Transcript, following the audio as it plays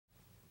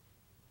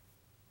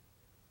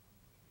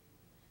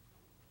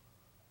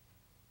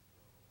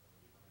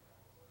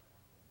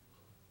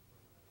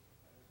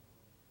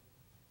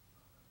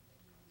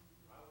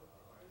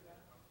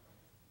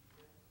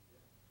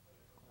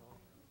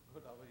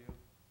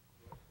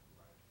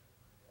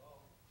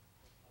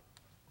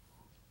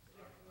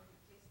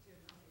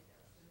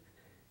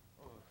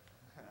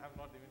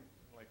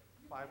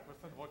5%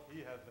 what he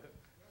has.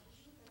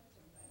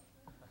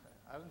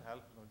 I don't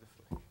help, just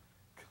like,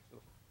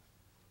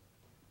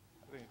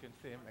 I think you can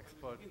say I'm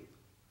expert.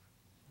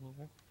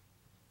 Mm-hmm.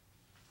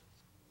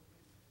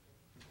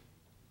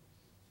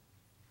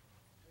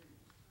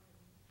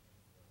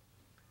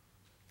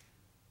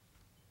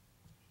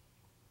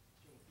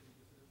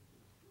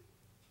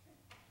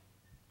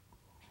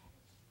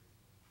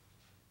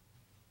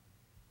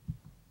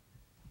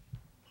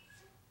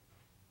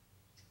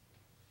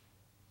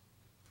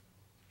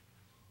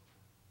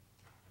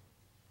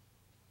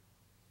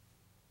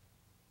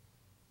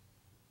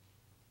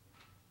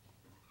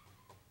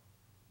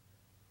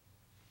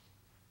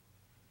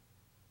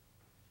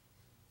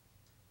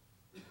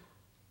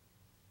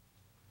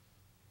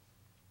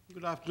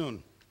 Good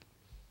afternoon.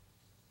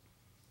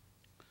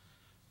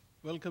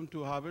 Welcome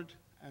to Harvard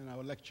and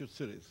our lecture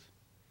series.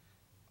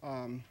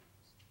 For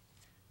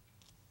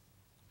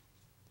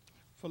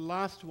the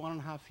last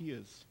 1.5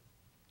 years,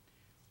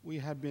 we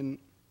have been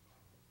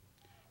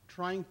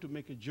trying to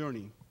make a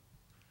journey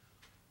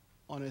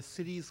on a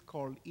series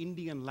called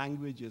Indian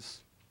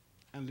Languages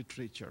and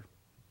Literature.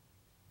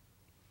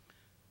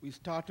 We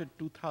started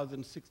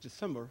 2006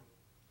 December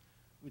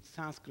with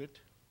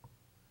Sanskrit.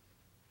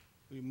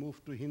 We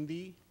moved to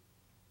Hindi,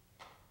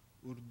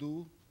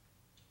 Urdu,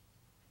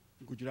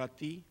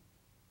 Gujarati,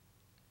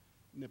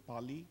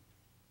 Nepali,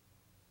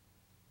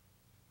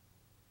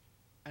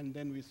 and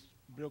then we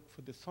broke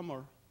for the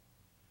summer,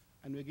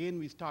 and again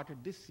we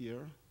started this year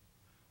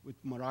with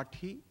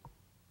Marathi,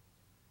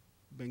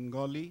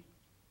 Bengali,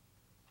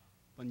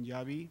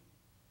 Punjabi,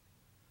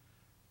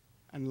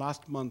 and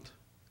last month,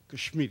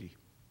 Kashmiri.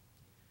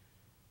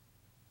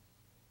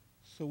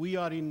 So we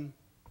are in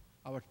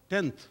our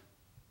 10th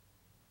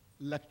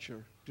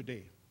lecture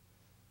today.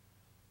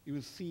 You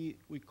will see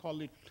we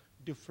call it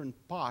different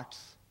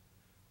parts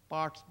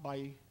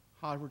by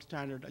Harvard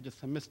standard as a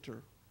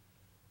semester.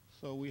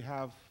 So we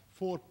have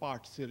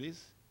 4-part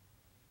series,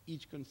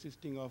 each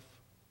consisting of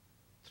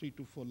 3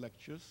 to 4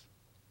 lectures.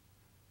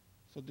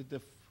 So this is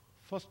the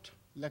first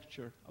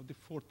lecture of the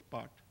 4th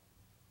part.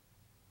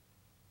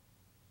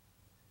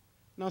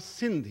 Now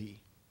Sindhi.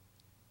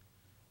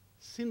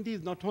 Sindhi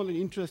is not only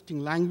an interesting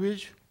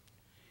language,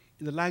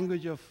 it's the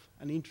language of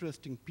an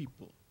interesting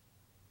people.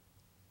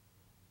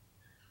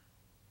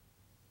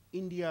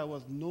 India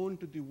was known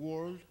to the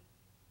world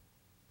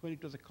when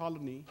it was a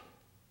colony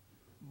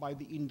by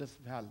the Indus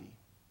Valley.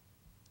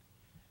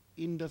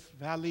 Indus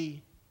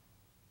Valley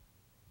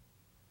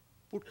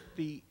put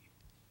the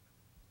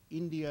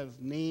India's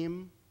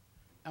name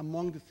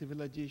among the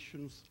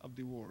civilizations of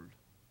the world.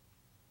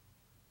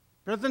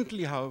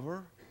 Presently,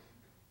 however,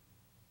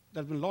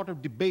 there's been a lot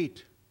of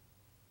debate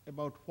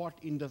about what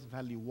Indus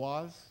Valley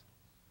was,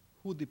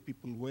 who the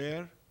people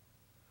were,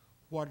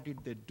 what did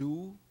they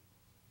do,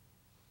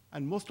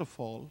 and most of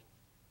all,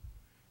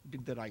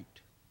 did they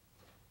write?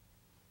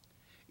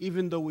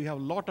 Even though we have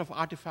a lot of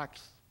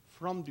artifacts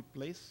from the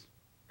place,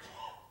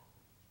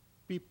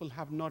 people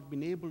have not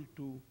been able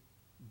to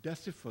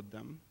decipher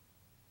them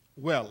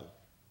well.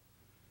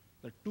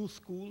 There are 2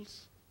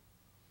 schools.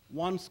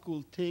 One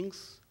school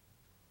thinks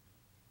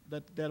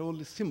that they're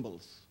only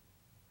symbols.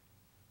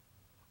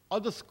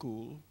 Other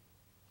school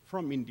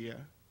from India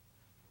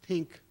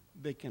think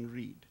they can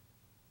read.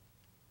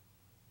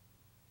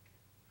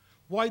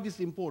 Why this is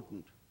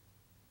important?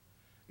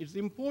 It's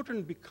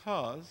important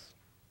because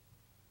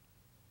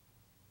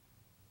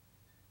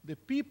the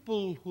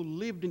people who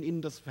lived in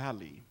Indus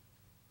Valley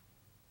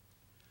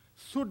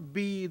should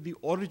be the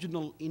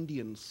original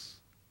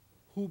Indians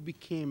who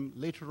became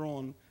later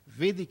on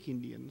Vedic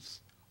Indians,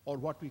 or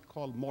what we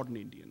call modern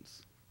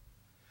Indians.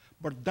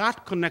 But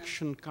that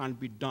connection can't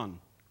be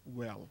done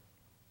well.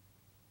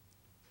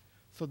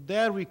 So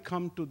there we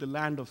come to the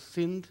land of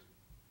Sindh,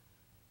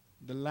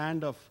 the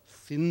land of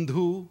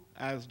Sindhu,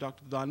 as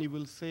Dr. Dudani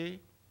will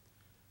say,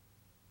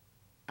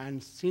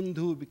 and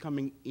Sindhu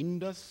becoming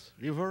Indus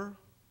River,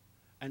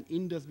 and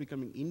Indus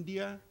becoming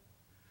India,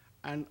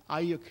 and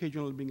I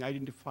occasionally being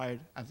identified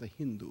as a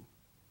Hindu.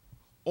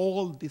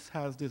 All this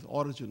has this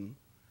origin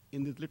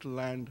in this little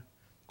land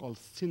called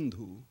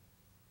Sindhu.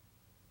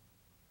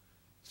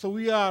 So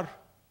we are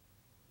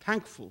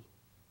thankful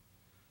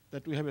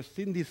that we have a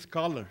Sindhi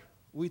scholar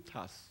with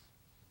us,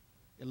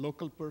 a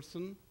local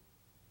person,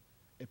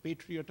 a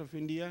patriot of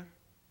India,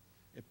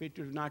 a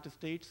patriot of the United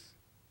States,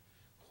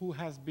 who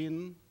has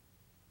been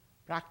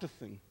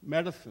practicing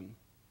medicine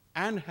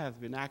and has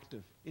been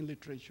active in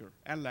literature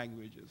and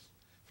languages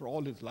for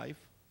all his life.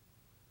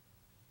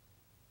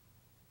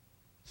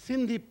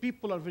 Sindhi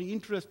people are very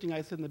interesting,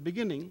 I said in the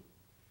beginning.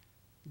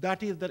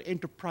 That is, they're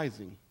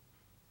enterprising.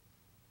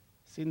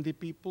 Sindhi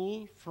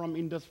people from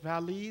Indus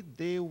Valley,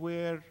 they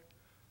were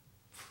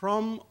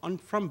from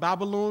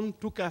Babylon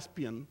to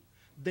Caspian,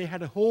 they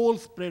had a whole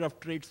spread of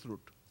trade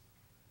route.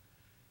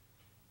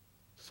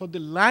 So the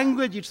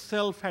language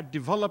itself had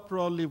developed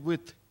probably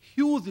with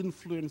huge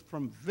influence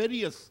from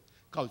various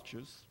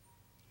cultures.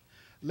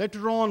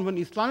 Later on, when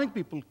Islamic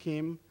people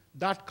came,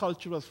 that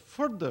culture was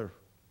further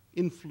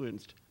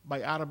influenced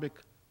by Arabic,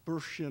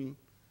 Persian,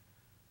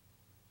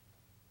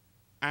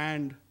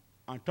 and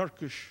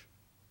Turkish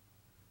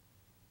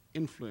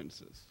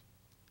influences.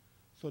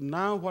 So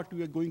now what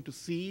we are going to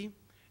see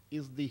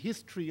is the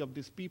history of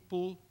these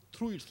people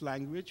through its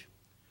language.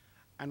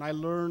 And I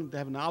learned they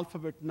have an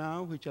alphabet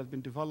now, which has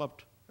been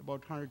developed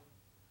about 100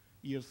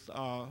 years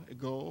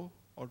ago,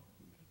 or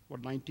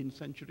 19th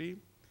century.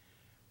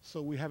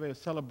 So we have a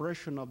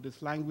celebration of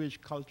this language,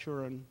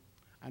 culture,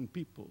 and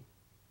people.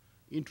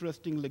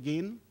 Interestingly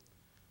again,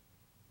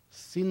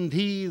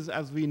 Sindhis,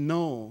 as we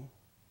know,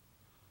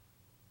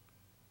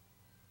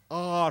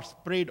 are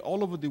spread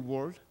all over the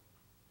world.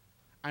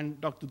 And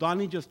Dr.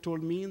 Dudani just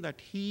told me that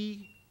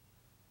he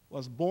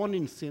was born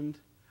in Sindh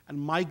and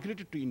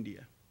migrated to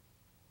India.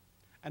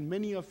 And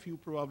many of you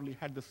probably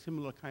had the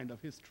similar kind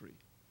of history.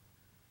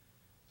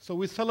 So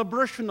with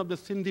celebration of the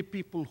Sindhi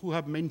people who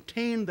have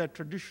maintained their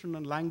tradition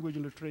and language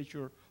and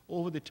literature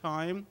over the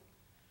time,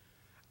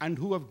 and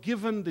who have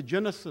given the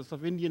genesis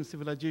of Indian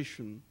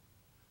civilization,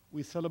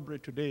 we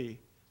celebrate today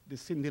the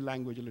Sindhi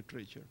language and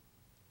literature.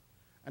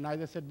 And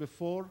as I said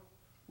before,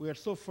 we are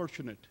so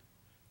fortunate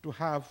to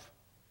have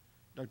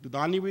Dr.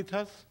 Dudani with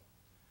us,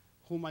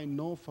 whom I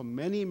know for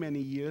many, many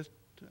years,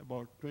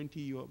 about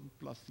 20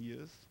 plus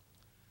years,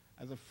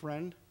 as a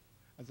friend,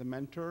 as a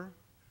mentor,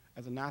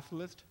 as an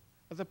athlete,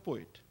 as a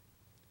poet.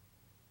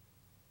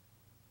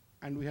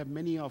 And we have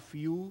many of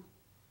you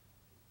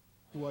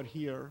who are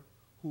here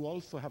who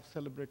also have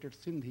celebrated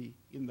Sindhi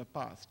in the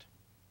past.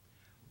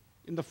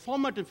 In the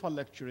format of our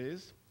lecture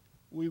is,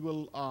 we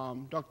will,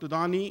 Dr.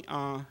 Dudani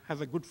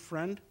has a good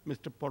friend,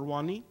 Mr.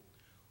 Parwani,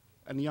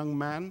 a young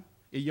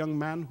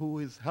man who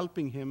is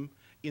helping him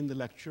in the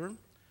lecture.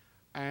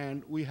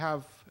 And we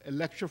have a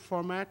lecture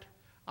format.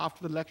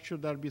 After the lecture,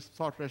 there'll be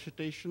short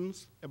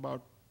recitations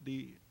about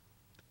the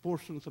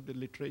portions of the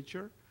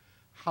literature,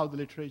 how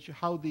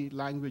the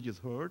language is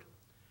heard.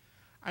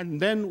 And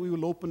then we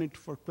will open it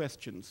for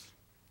questions.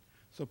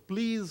 So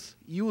please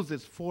use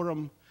this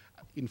forum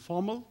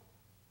informal,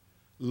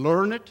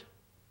 learn it.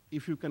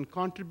 If you can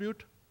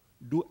contribute,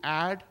 do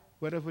add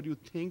wherever you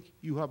think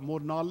you have more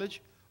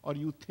knowledge or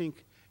you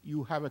think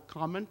you have a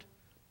comment,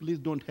 please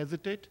don't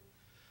hesitate.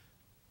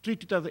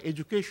 Treat it as an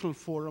educational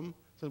forum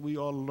so we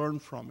all learn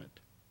from it.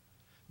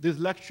 These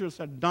lectures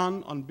are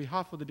done on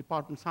behalf of the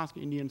Department of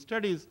Sanskrit and Indian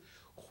Studies,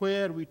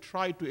 where we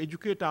try to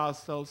educate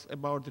ourselves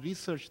about the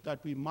research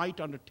that we might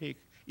undertake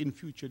in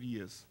future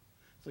years.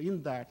 So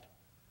in that,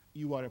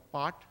 you are a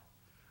part,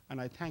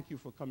 and I thank you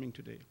for coming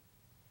today.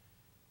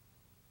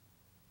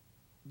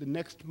 The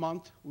next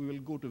month, we will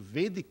go to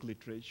Vedic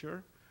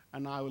literature,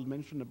 and I will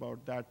mention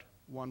about that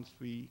once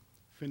we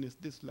finish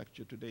this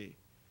lecture today.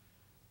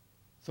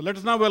 So let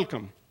us now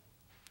welcome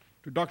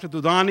to Dr.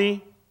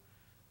 Dudani.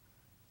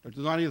 Dr.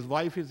 Dudani's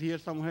wife is here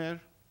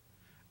somewhere,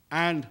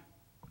 and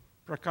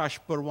Prakash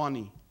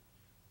Parwani,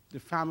 the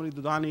family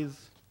Dudanis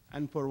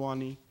and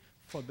Parwani,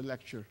 for the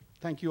lecture.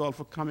 Thank you all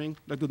for coming.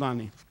 Dr.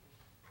 Dudani.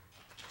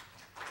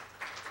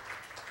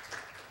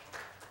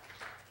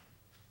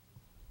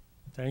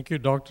 Thank you,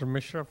 Dr.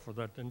 Mishra, for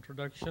that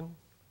introduction.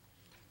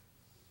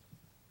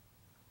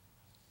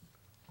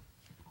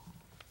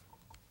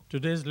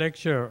 Today's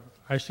lecture,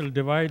 I shall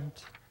divide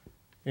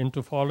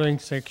into following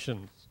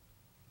sections.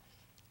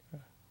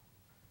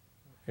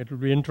 It will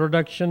be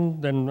introduction,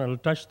 then I'll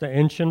touch the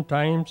ancient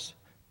times,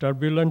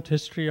 turbulent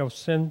history of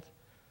Sindh,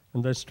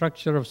 and the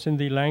structure of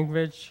Sindhi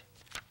language,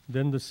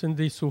 then the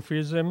Sindhi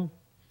Sufism,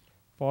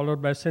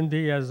 followed by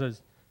Sindhi as a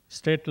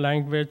state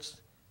language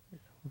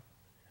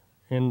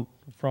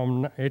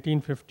from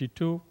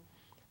 1852,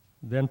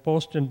 then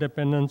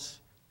post-independence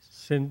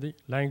Sindhi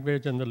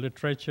language and the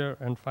literature,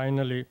 and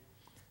finally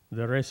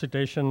the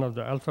recitation of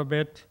the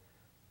alphabet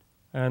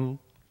and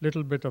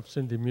little bit of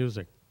Sindhi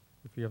music,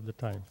 if you have the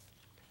time.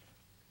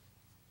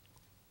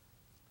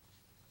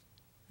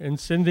 In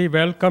Sindhi,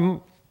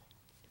 welcome,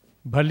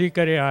 Bhali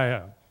Kare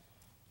Aaya.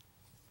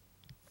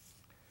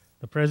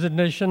 The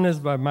presentation is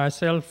by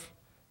myself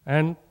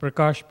and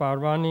Prakash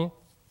Parwani.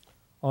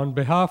 On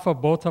behalf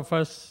of both of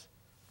us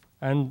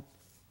and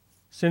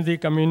Sindhi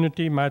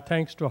community, my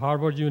thanks to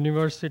Harvard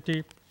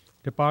University,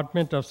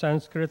 Department of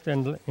Sanskrit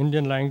and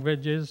Indian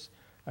Languages,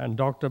 and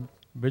Dr.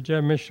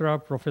 Vijay Mishra,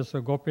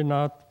 Professor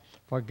Gopinath,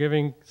 for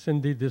giving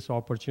Sindhi this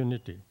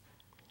opportunity.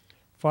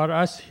 For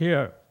us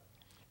here,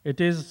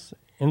 it is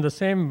in the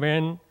same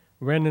vein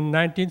when in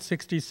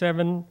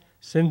 1967,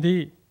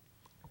 Sindhis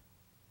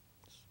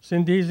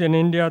in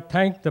India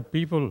thanked the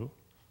people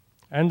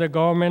and the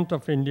government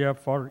of India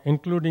for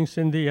including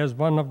Sindhi as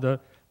one of the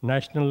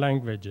national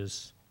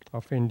languages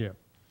of India.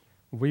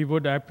 We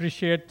would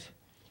appreciate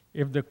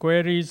if the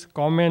queries,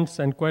 comments,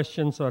 and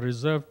questions are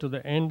reserved to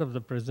the end of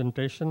the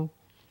presentation.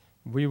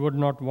 We would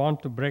not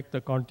want to break the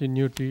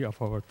continuity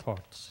of our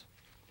thoughts.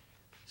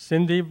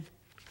 Sindhi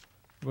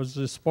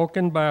was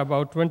spoken by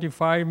about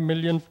 25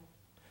 million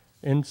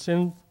in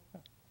Sindh,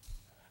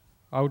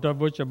 out of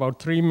which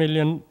about 3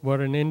 million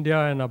were in India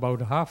and about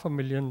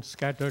 500,000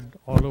 scattered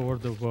all over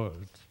the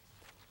world.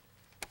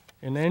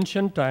 In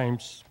ancient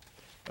times,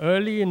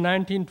 early in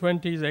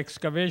 1920s,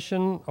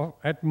 excavation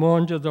at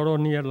Mohenjo-daro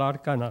near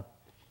Larkana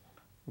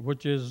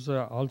which is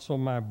also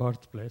my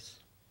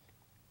birthplace.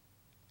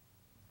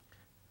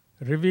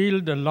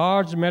 Revealed a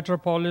large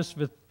metropolis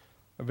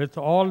with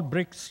all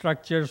brick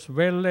structures,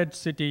 well-led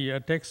city, a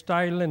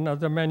textile and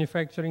other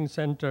manufacturing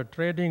center,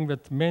 trading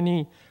with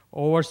many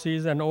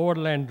overseas and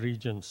overland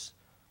regions.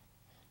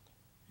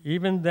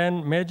 Even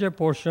then, major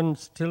portion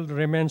still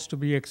remains to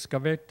be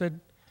excavated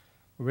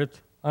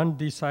with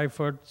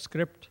undeciphered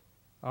script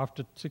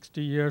after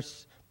 60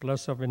 years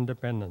plus of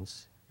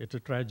independence. It's a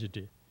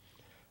tragedy.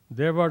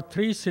 There were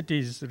 3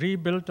 cities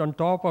rebuilt on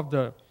top of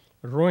the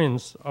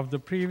ruins of the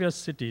previous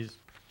cities,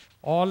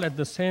 all at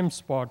the same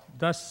spot,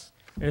 thus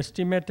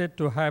estimated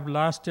to have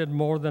lasted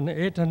more than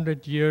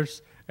 800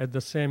 years at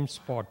the same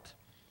spot.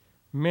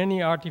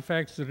 Many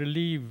artifacts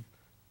reveal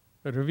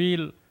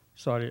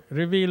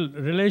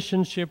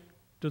relationship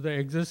to the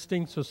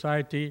existing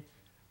society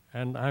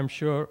and I'm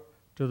sure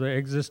to the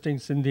existing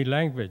Sindhi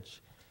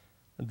language.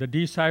 The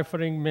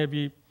deciphering may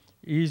be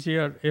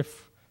easier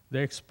if the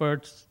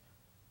experts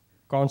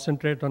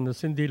concentrate on the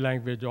Sindhi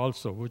language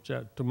also, which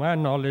to my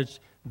knowledge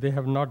they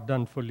have not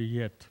done fully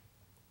yet.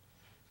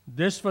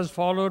 This was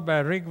followed by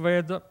Rig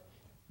Veda,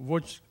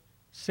 which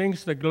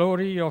sings the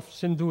glory of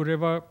Sindhu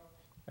River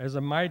as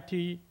a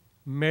mighty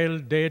male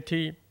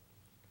deity,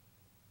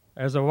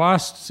 as a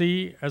vast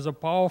sea, as a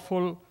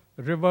powerful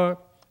river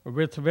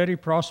with very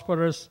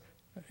prosperous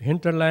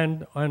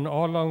hinterland and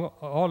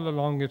all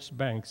along its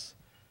banks.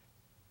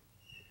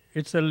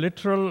 It's a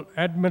literal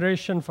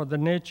admiration for the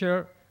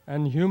nature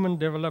and human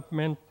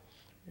development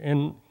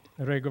in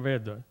Rig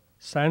Veda.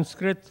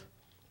 Sanskrit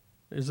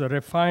is a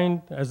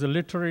refined, as a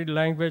literary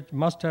language,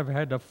 must have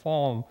had a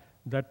form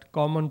that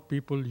common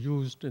people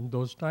used in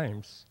those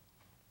times.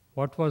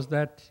 What was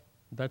that?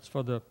 That's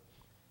for the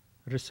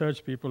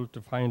research people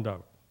to find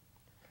out.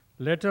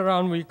 Later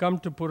on, we come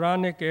to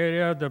Puranic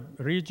area. The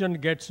region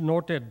gets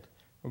noted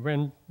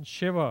when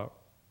Shiva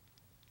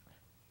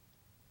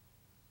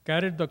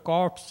carried the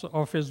corpse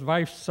of his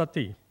wife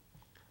Sati.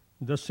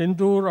 The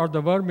sindoor or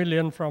the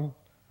vermilion from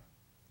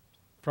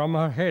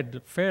her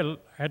head fell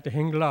at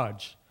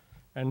Hinglaj.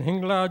 And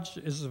Hinglaj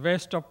is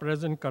west of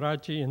present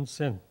Karachi in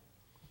Sindh.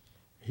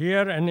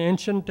 Here, an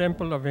ancient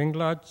temple of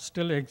Hinglaj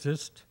still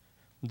exists,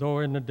 though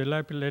in a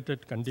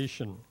dilapidated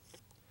condition.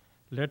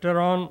 Later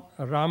on,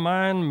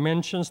 Ramayana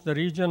mentions the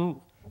region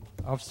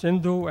of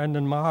Sindhu, and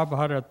in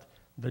Mahabharata,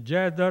 the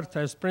Jayadratha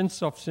as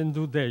prince of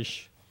Sindhu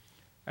Desh,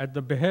 at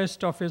the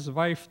behest of his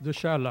wife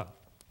Dushala.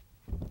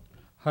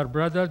 Her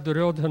brother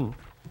Duryodhan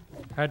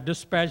had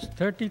dispatched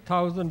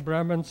 30,000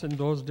 Brahmins in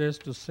those days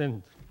to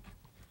Sindh.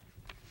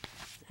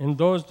 In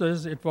those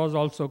days, it was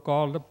also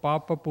called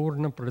Papa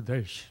Purna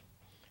Pradesh.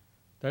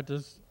 That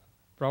is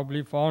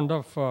probably fond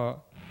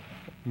of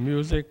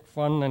music,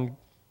 fun, and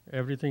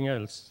everything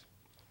else.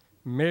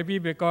 Maybe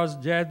because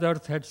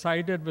Jayadratha had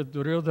sided with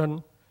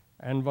Duryodhan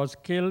and was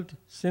killed,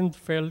 Sindh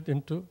fell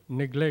into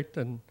neglect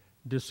and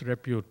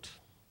disrepute.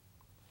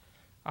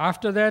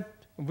 After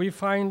that, we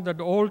find that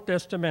the Old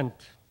Testament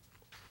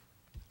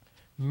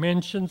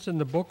mentions in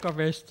the book of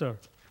Esther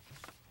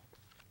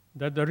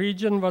that the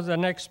region was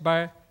annexed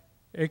by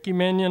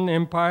Achaemenian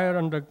Empire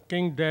under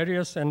King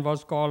Darius and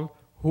was called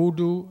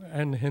Hudu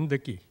and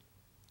Hindiki.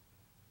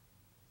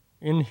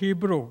 In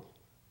Hebrew,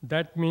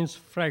 that means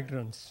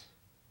fragrance.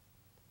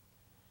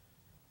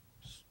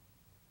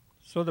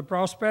 So the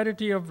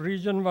prosperity of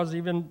region was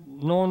even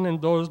known in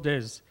those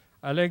days.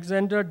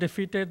 Alexander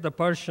defeated the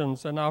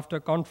Persians and after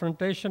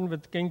confrontation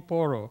with King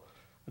Poro,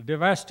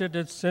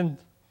 devastated Sindh,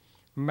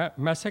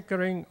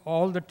 massacring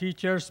all the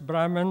teachers,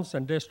 Brahmins,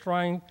 and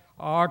destroying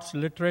arts,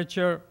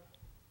 literature,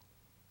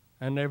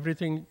 and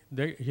everything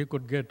he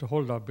could get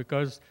hold of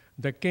because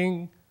the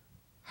king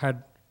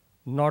had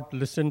not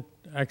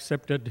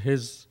accepted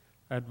his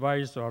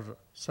advice or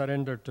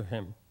surrendered to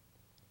him.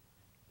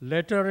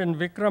 Later in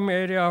Vikram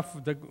area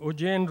of the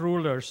Ujjain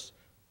rulers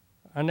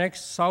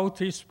annexed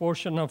southeast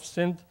portion of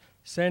Sindh,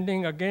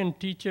 sending again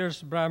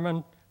teachers,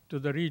 Brahmin, to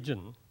the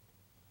region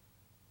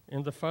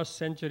in the 1st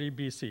century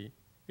BC.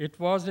 It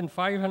was in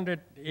 500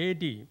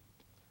 AD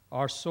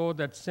or so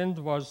that Sindh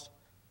was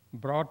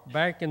brought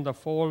back in the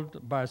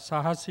fold by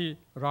Sahasi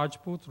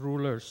Rajput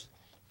rulers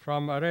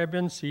from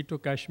Arabian Sea to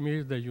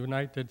Kashmir, the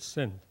united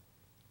Sindh.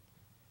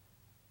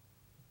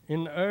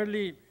 In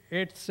early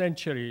 8th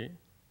century,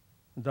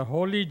 the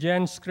holy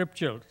Jain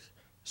scriptures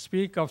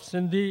speak of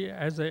Sindhi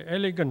as an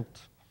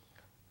elegant,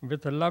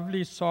 with a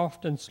lovely,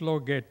 soft, and slow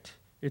gait.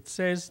 It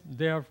says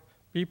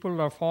people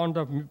are fond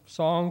of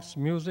songs,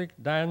 music,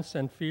 dance,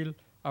 and feel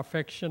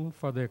affection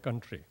for their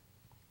country.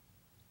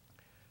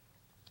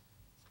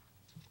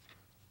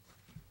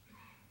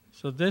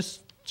 So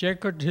this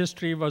checkered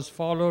history was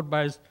followed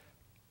by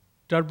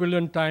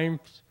turbulent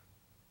times,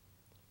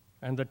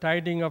 and the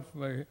tiding of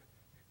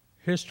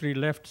history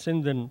left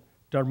Sindh in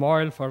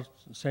turmoil for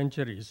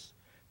centuries.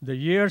 The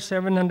year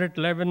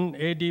 711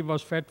 AD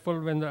was fateful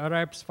when the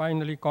Arabs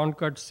finally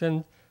conquered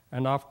Sindh,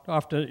 and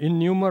after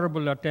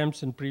innumerable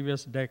attempts in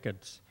previous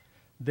decades.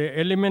 They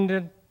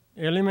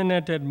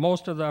eliminated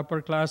most of the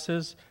upper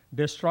classes,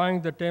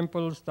 destroying the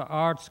temples, the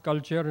arts,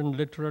 culture, and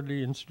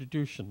literary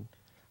institution.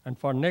 And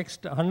for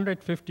next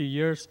 150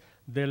 years,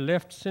 they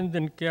left Sindh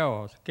in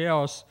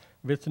chaos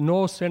with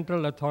no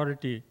central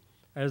authority,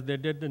 as they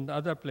did in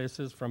other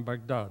places from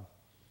Baghdad.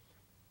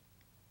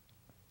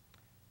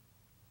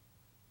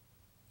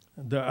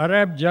 The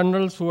Arab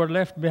generals who were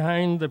left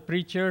behind, the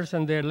preachers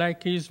and their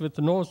lackeys with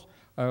no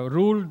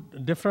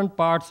ruled different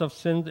parts of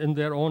Sindh in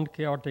their own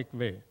chaotic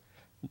way.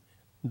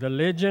 The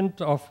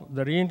legend of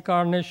the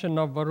reincarnation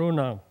of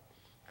Varuna,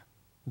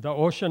 the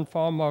ocean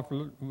form of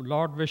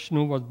Lord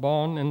Vishnu, was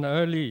born in the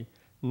early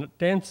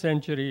 10th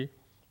century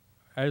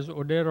as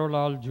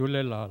Uderolal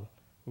Jhulelal,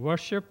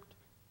 worshipped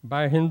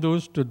by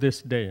Hindus to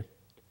this day.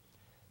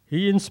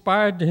 He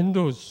inspired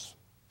Hindus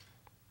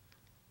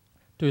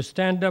to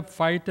stand up,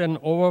 fight an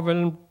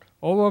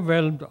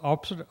overwhelmed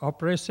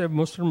oppressive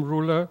Muslim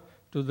ruler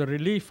to the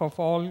relief of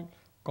all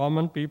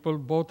common people,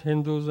 both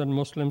Hindus and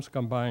Muslims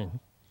combined.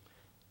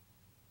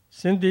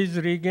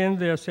 Sindhis regained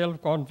their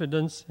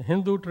self-confidence.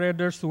 Hindu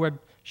traders who had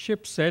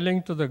ships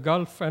sailing to the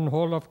Gulf and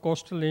whole of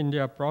coastal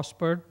India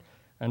prospered,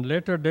 and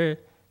later day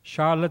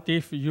Shah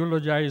Latif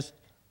eulogized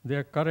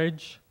their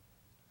courage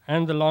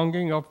and the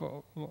longing of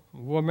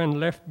women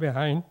left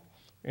behind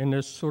in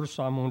his Sur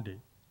Samundi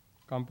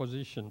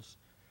compositions.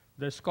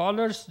 The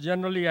scholars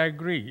generally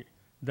agree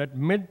that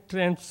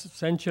mid-10th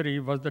century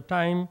was the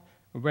time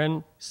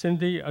when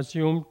Sindhi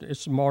assumed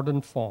its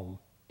modern form.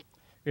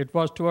 It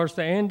was towards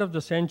the end of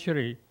the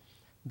century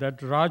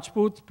that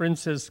Rajput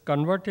princes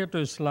converted to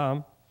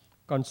Islam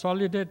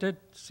consolidated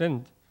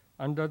Sindh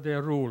under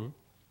their rule,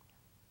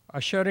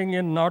 ushering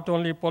in not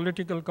only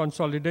political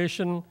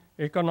consolidation,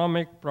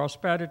 economic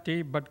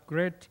prosperity, but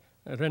great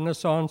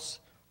renaissance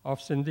of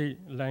Sindhi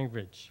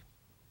language.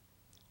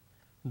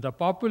 The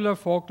popular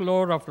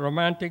folklore of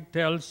romantic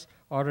tales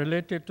are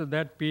related to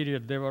that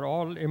period. They were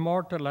all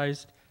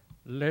immortalized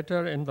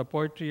later in the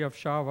poetry of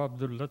Shah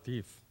Abdul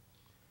Latif.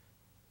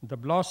 The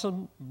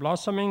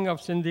blossoming of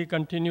Sindhi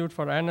continued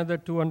for another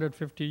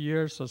 250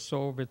 years or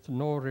so with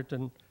no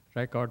written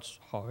records,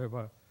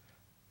 however.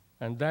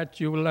 And that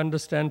you will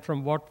understand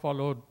from what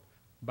followed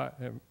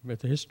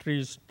with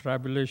history's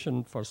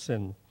tribulation for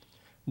Sindh.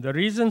 The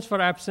reasons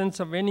for absence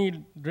of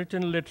any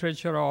written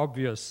literature are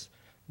obvious.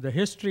 The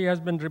history has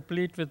been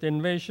replete with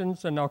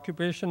invasions and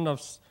occupation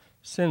of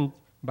Sindh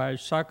by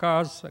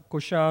Shakas,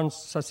 Kushans,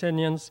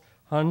 Sassanians,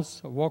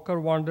 Huns, Walker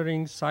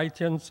wanderings,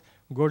 Scythians,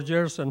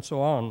 Gurjars, and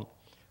so on.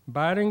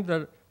 Barring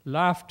the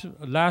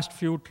last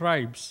few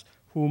tribes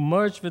who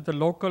merged with the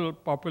local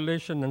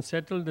population and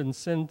settled in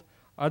Sindh,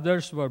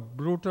 others were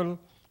brutal,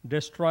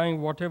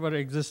 destroying whatever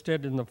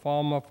existed in the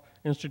form of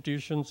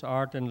institutions,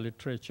 art, and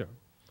literature.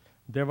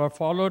 They were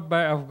followed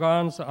by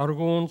Afghans,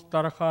 Arghuns,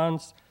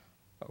 Tarakhans,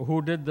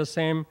 who did the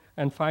same,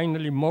 and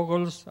finally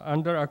Mughals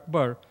under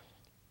Akbar.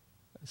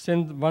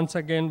 Sindh once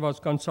again was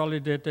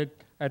consolidated,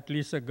 at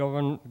least a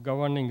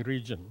governing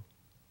region.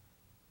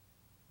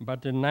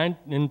 But in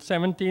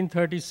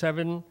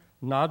 1737,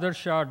 Nader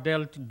Shah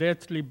dealt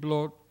deathly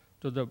blow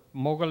to the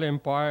Mughal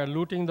Empire,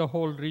 looting the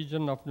whole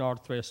region of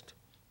northwest.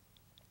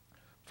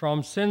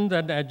 From Sindh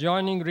and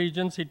adjoining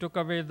regions, he took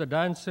away the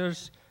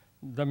dancers,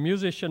 the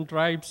musician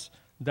tribes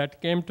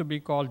that came to be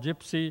called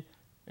Gypsy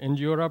in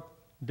Europe,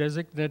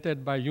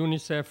 designated by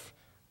UNICEF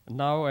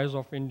now as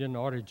of Indian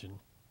origin.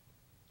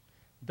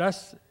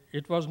 Thus,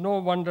 it was no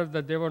wonder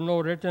that there were no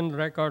written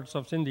records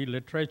of Sindhi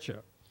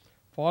literature.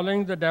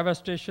 Following the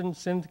devastation,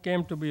 Sindh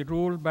came to be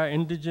ruled by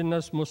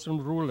indigenous Muslim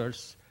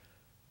rulers,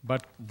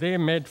 but they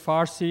made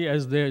Farsi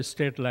as their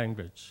state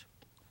language.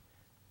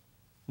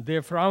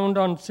 They frowned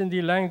on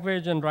Sindhi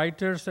language and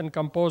writers and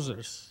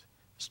composers.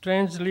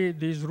 Strangely,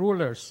 these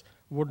rulers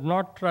would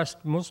not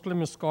trust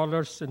Muslim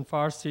scholars in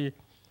Farsi.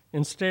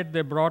 Instead,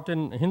 they brought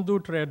in Hindu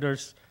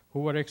traders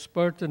who were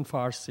experts in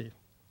Farsi.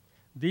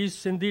 These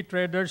Sindhi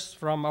traders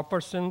from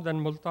Upper Sindh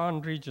and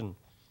Multan region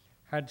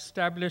had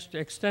established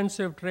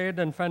extensive trade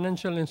and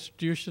financial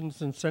institutions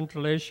in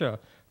Central Asia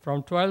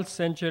from 12th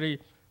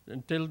century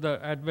until the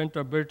advent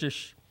of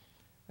British,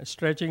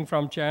 stretching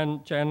from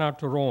China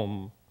to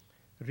Rome.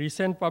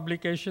 Recent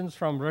publications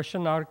from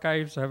Russian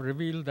archives have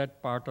revealed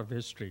that part of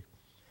history.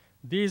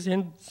 These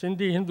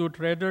Sindhi Hindu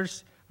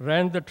traders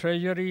ran the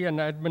treasury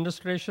and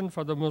administration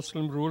for the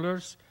Muslim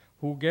rulers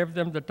who gave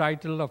them the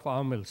title of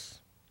Amils.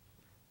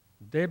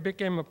 They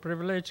became a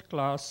privileged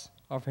class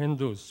of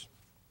Hindus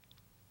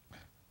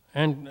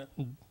and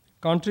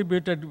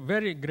contributed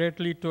very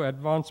greatly to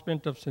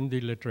advancement of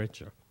Sindhi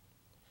literature.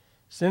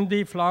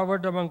 Sindhi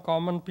flowered among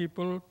common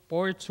people,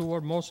 poets who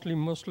were mostly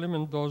Muslim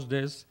in those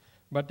days,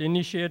 but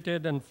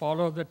initiated and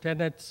followed the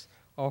tenets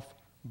of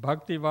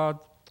Bhaktivad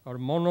or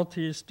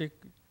monotheistic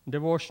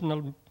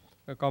devotional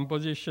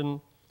composition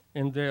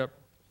in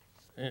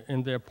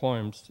their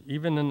poems,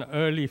 even in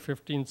early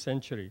 15th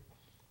century.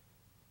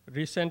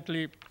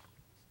 Recently,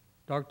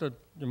 Dr.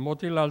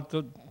 Motilal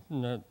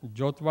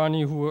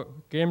Jotwani, who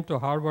came to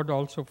Harvard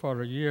also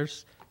for a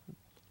year's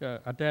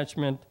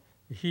attachment,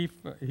 he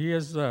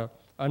has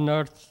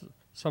unearthed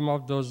some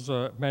of those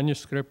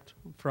manuscripts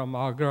from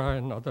Agra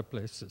and other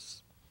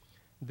places.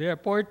 Their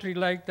poetry,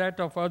 like that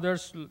of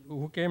others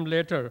who came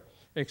later,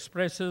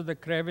 expresses the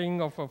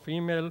craving of a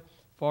female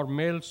for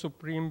male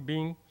supreme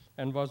being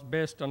and was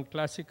based on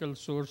classical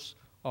source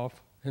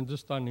of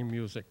Hindustani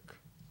music.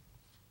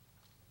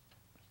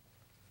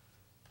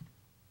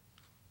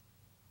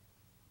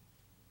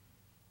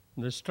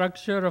 The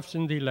structure of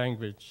Sindhi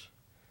language.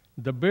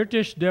 The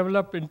British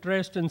developed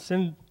interest in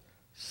Sindh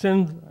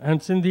and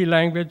Sindhi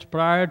language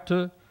prior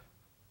to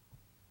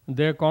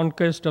their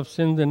conquest of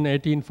Sindh in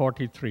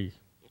 1843.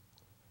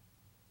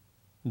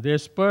 They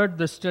spurred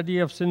the study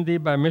of Sindhi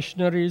by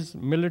missionaries,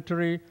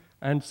 military,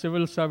 and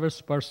civil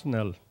service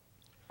personnel.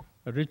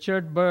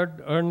 Richard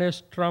Byrd,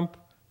 Ernest Trump,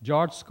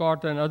 George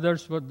Scott, and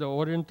others were the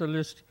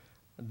Orientalists.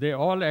 They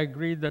all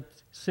agreed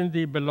that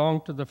Sindhi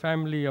belonged to the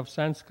family of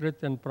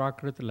Sanskrit and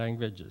Prakrit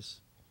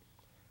languages.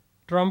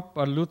 Trump,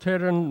 a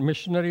Lutheran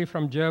missionary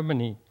from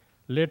Germany,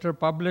 later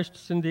published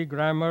Sindhi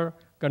grammar,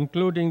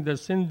 concluding that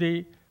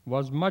Sindhi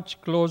was much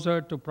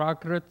closer to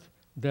Prakrit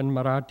than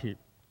Marathi,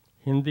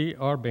 Hindi,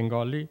 or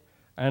Bengali,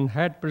 and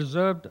had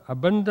preserved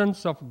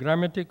abundance of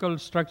grammatical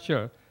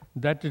structure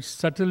that its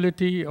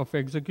subtlety of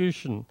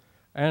execution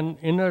and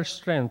inner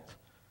strength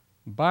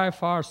by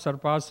far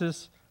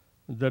surpasses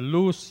the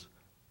loose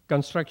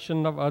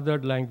construction of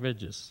other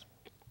languages.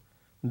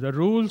 The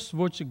rules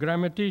which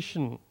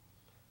grammatician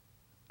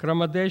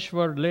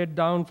Kramadeshwar laid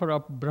down for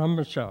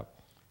Abhramsha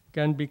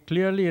can be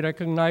clearly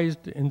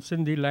recognized in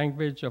Sindhi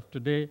language of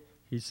today,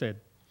 he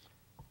said.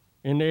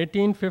 In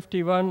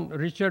 1851,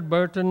 Richard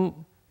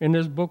Burton in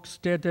his book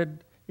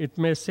stated, "It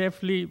may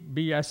safely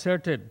be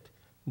asserted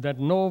that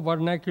no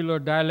vernacular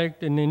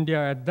dialect in India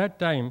at that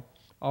time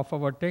of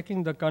our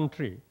taking the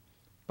country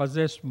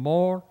possessed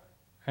more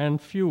and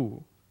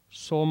few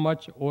so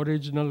much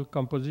original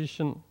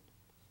composition.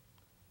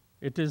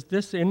 It is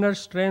this inner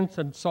strength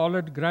and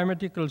solid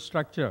grammatical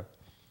structure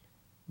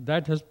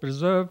that has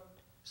preserved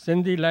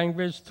Sindhi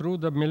language through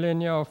the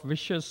millennia of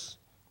vicious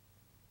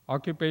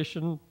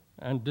occupation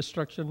and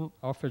destruction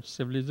of its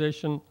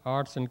civilization,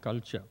 arts, and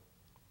culture."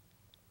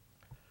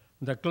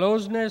 The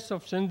closeness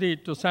of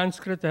Sindhi to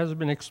Sanskrit has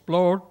been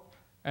explored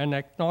and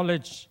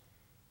acknowledged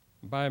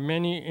by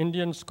many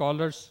Indian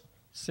scholars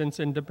since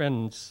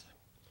independence.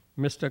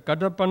 Mr.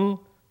 Kadappan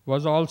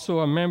was also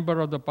a member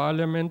of the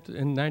parliament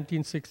in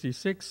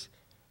 1966,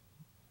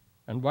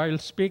 and while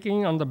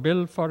speaking on the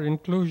bill for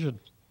inclusion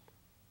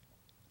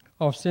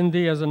of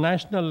Sindhi as a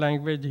national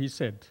language, he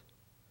said,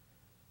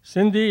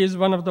 "Sindhi is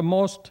one of the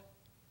most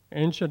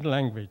ancient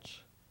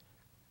language.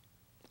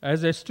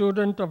 As a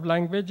student of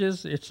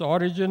languages, its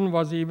origin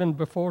was even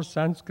before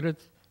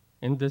Sanskrit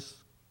in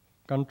this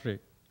country."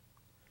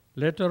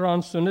 Later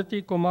on,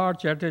 Suniti Kumar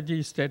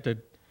Chatterjee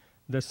stated,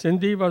 "The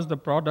Sindhi was the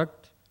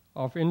product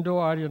of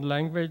Indo-Aryan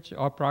language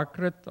or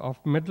Prakrit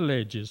of Middle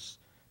Ages.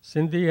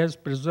 Sindhi has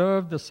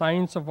preserved the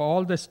signs of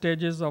all the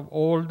stages of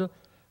Old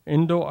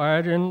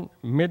Indo-Aryan,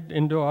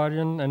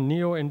 Mid-Indo-Aryan, and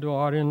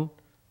Neo-Indo-Aryan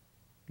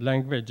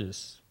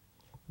languages."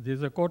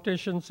 These are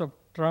quotations of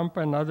Trump,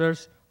 and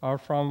others are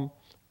from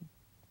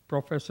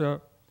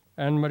Professor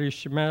Anne-Marie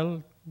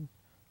Schmel,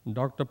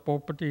 Dr.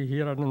 Popati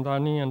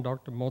Hiranandani, and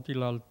Dr.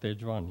 Motilal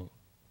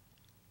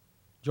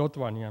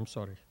Jotwani, I'm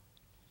sorry.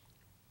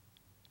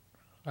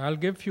 I'll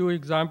give few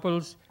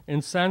examples.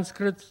 In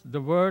Sanskrit,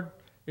 the word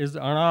is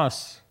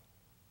anas.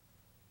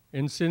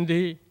 In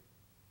Sindhi,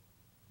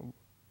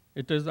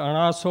 it is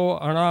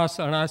anaso, anas,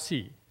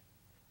 anasi,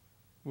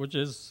 which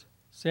is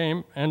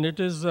same, and it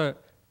is a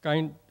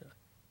kind,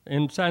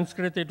 in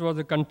Sanskrit it was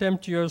a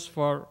contemptuous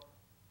for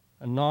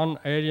a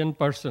non-Aryan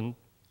person,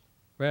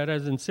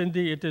 whereas in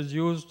Sindhi it is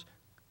used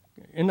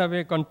in a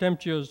way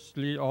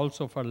contemptuously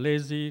also for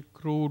lazy,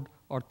 crude,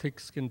 or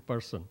thick-skinned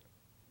person.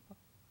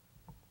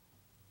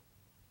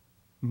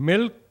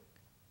 Milk,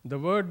 the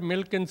word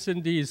milk in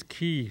Sindhi is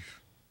kheer,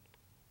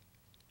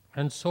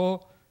 and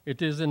so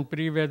it is in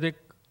pre-Vedic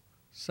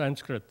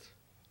Sanskrit.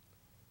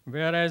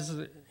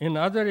 Whereas in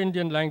other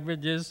Indian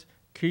languages,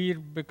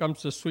 kheer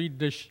becomes a sweet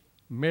dish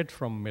made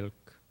from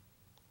milk.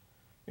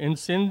 In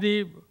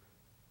Sindhi,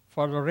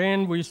 for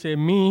rain we say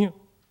mi,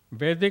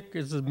 Vedic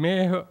is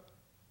meh,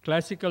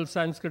 classical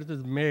Sanskrit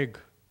is meg.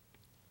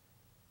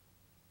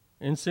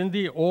 In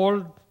Sindhi,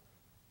 old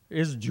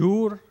is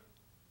jur,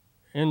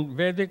 in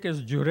Vedic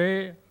is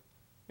jure,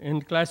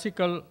 in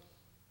classical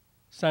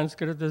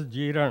Sanskrit is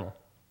jiran.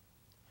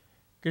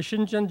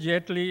 Kishan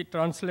Jetli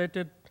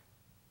translated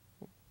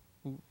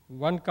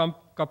one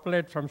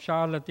couplet from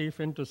Shah Latif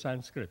into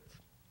Sanskrit.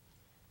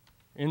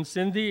 In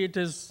Sindhi, it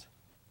is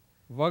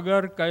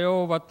Vagar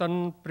kayo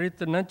vatan prit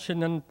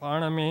nachinan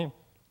paname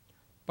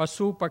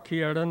pasu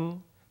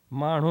pakhiyadan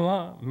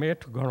manhua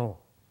met gano.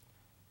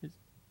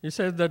 He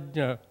says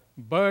that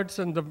birds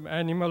and the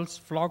animals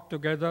flock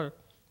together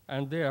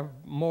and they have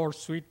more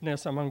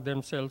sweetness among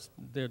themselves.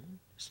 They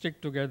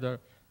stick together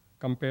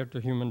compared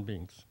to human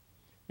beings.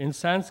 In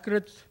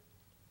Sanskrit,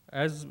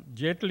 as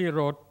Jetli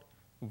wrote,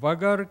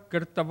 Vagar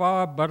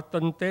kirtava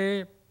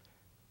bartante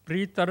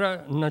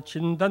pritara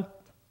nachindant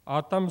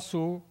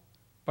atamsu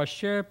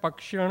pashe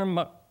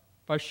pakshana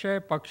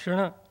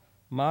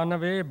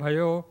manave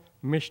bhayo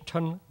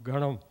mishthan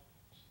ganam.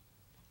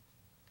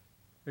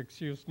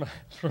 excuse my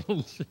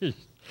pronunciation.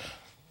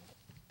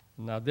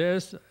 Now,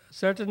 there's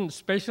certain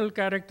special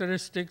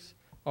characteristics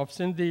of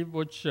Sindhi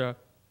which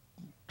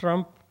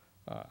Trump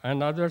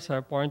and others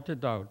have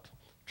pointed out.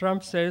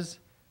 Trump says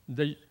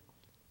the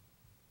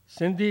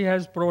Sindhi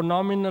has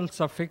pronominal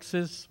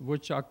suffixes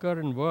which occur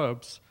in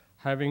verbs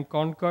having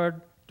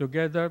concurred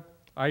together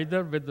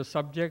either with the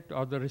subject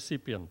or the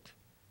recipient.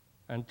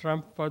 And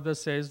Trump further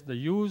says the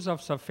use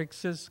of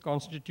suffixes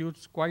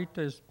constitutes quite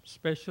a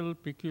special,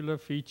 peculiar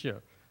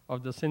feature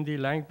of the Sindhi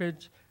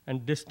language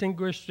and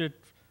distinguished it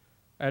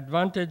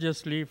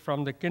advantageously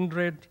from the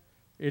kindred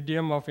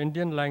idiom of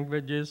Indian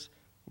languages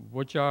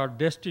which are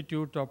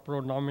destitute of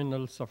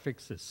pronominal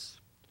suffixes.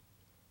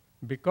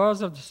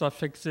 Because of the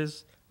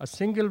suffixes, a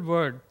single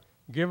word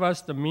gives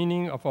us the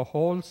meaning of a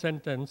whole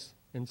sentence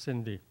in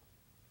Sindhi.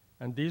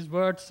 And these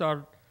words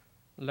are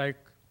like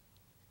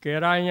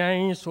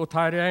kerayais,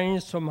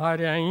 utharyais,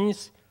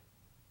 sumharyais,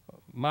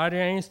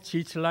 maryais,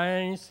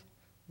 chichlais,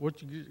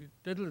 which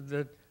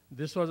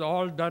this was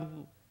all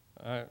done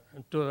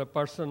to a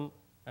person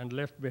and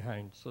left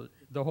behind. So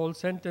the whole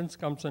sentence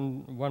comes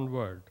in one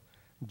word.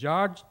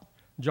 George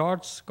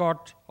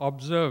Scott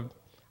observed,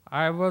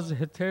 "I was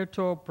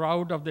hitherto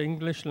proud of the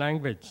English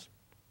language,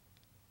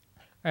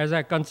 as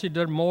I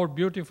consider more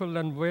beautiful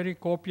and very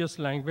copious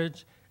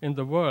language in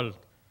the world.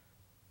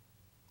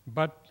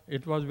 But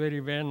it was very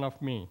vain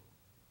of me.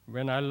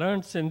 When I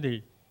learned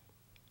Sindhi,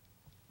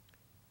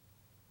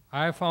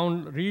 I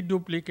found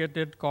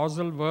reduplicated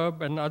causal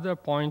verb and other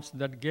points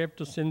that gave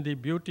to Sindhi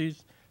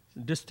beauties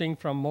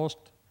distinct from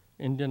most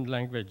Indian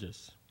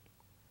languages.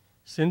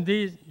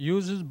 Sindhi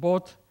uses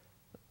both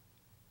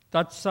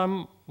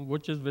tatsam,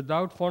 which is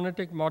without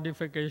phonetic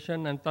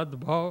modification, and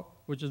tadbhav,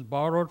 which is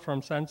borrowed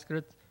from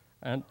Sanskrit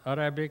and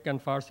Arabic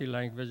and Farsi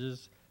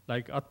languages,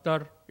 like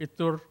attar,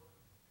 itur.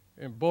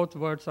 Both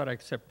words are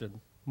accepted.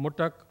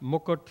 Mutak,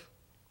 mukut.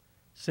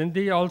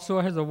 Sindhi also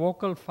has a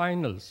vocal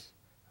finals.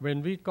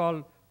 When we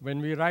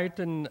write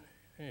in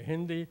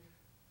Hindi,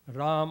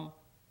 Ram,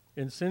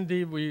 in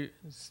Sindhi we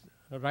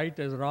write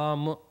as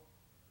Ram,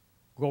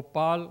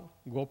 Gopal,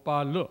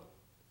 Gopalu.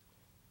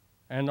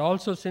 And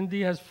also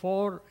Sindhi has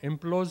 4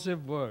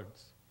 implosive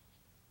words.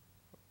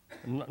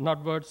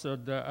 Not words,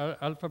 the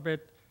alphabet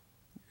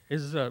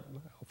is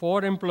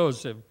 4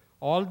 implosive.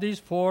 All these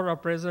 4 are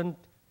present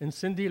in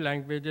Sindhi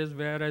languages,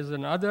 whereas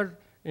in other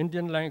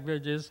Indian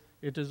languages,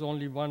 it is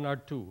only 1 or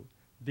 2.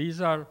 These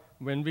are,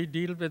 when we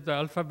deal with the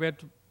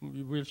alphabet,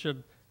 we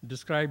should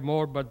describe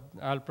more, but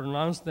I'll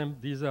pronounce them.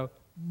 These are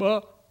B,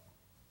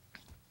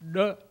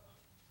 D,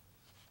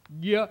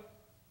 G,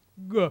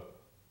 G.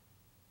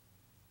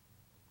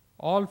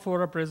 All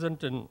 4 are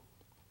present in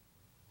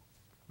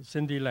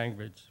Sindhi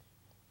language.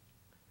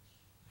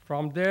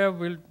 From there,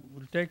 we'll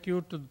take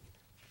you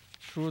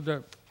through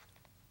the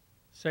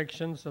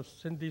sections of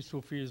Sindhi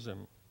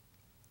Sufism.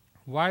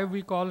 Why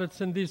we call it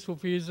Sindhi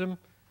Sufism?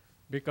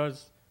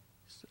 Because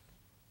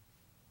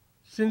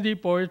Sindhi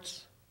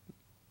poets,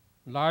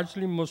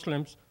 largely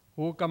Muslims,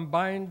 who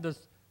combined the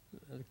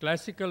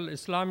classical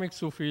Islamic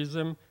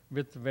Sufism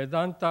with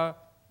Vedanta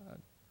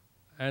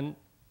and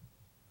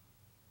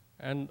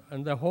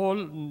the whole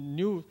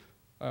new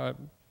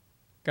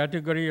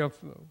category of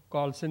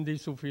called Sindhi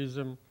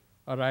Sufism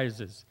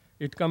arises.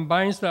 It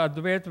combines the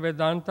Advait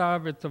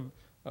Vedanta with the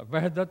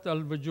Wahdat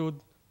al-Wujud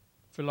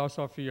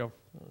philosophy of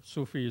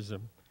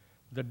Sufism.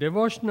 The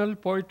devotional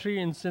poetry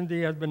in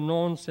Sindhi has been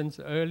known since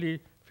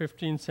early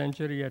 15th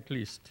century at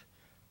least.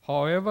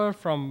 However,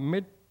 from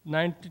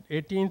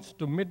mid-18th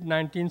to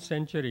mid-19th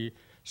century,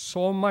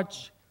 so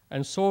much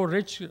and so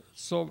rich,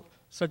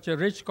 such a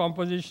rich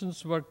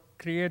compositions were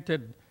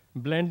created,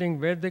 blending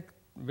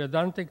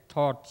Vedantic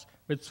thoughts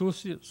with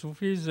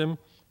Sufism,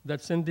 that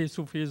Sindhi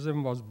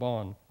Sufism was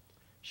born.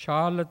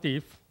 Shah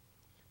Latif,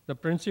 the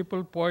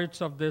principal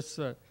poets of this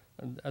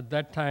at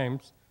that time,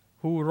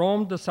 who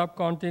roamed the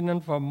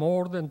subcontinent for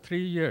more than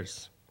 3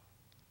 years,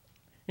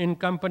 in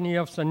company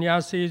of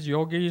sannyasis,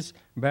 yogis,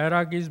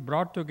 bairagis,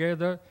 brought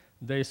together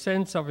the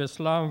essence of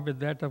Islam with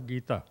that of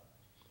Gita.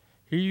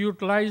 He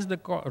utilized the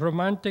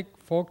romantic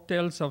folk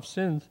tales of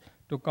Sindh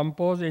to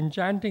compose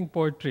enchanting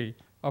poetry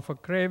of a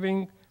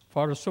craving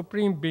for a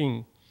supreme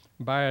being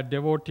by a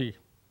devotee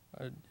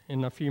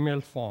in a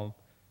female form.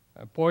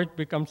 A poet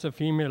becomes a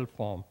female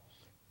form.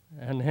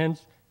 And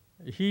hence,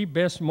 he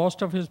based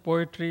most of his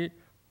poetry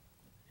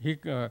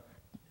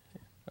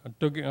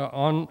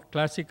on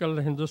classical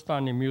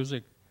Hindustani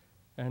music.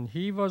 And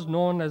he was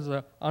known as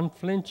an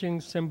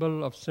unflinching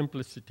symbol of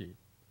simplicity.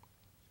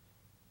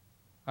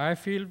 I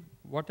feel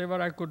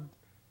whatever I could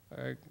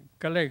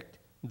collect,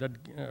 that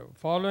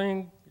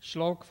following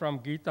shlok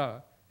from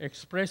Gita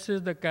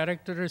expresses the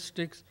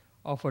characteristics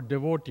of a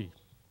devotee.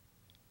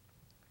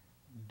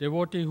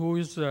 Devotee who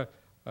is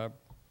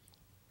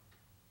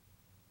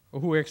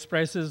who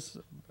expresses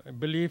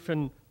belief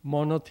in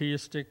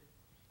monotheistic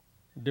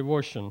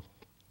devotion.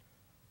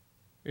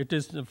 It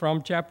is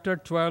from chapter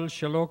 12,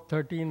 shlok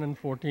 13 and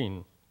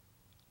 14.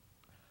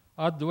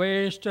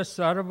 Adveshta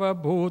sarva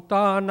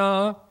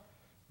bhutana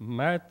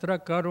maitra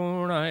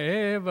karuna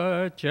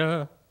eva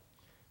cha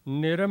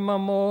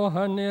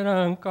nirmamoha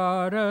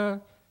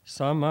nirankara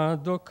sama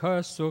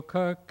dukha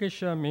sukha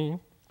kishami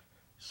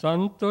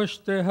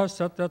santushtha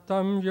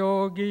satatam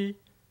yogi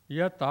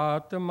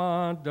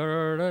yatatma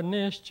dharra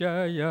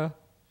nishchaya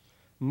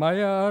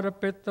maya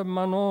arpita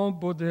mano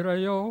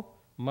buddhirayo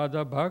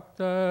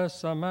madabhakta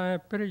samay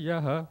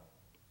priyaha.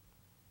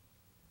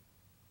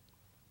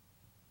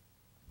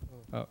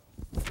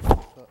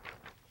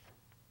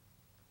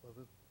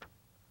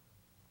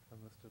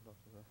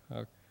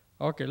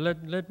 Okay,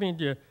 let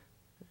me.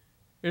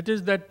 It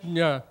is that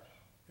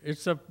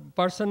it's a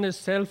person is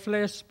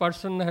selfless,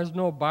 person has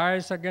no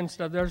bias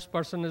against others,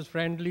 person is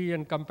friendly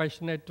and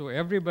compassionate to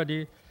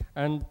everybody,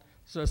 and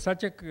so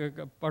such a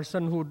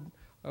person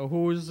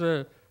who is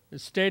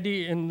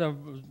steady in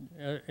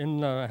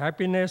the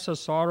happiness or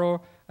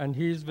sorrow, and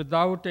he is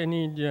without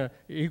any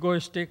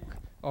egoistic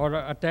or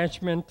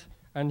attachment,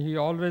 and he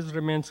always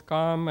remains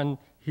calm, and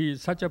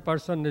such a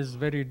person is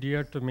very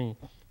dear to me.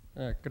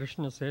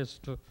 Krishna says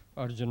to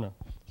Arjuna.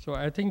 So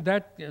I think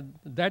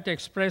that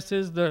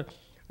expresses the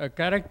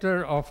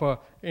character of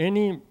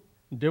any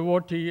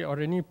devotee or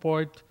any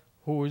poet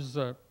who is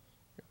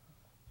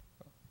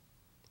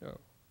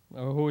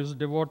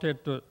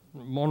devoted to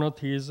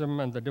monotheism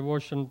and the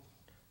devotion,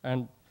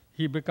 and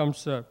he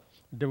becomes a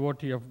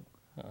devotee of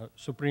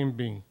Supreme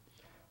Being.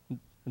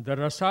 The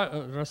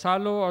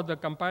Rasalo, or the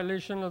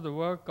compilation of the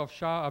work of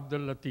Shah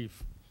Abdul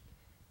Latif,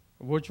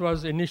 which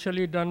was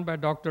initially done by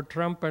Dr.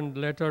 Trump and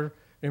later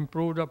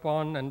improved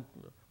upon, and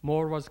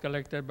more was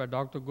collected by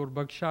Dr.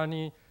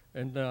 Gurbakhshani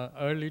in the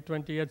early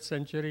 20th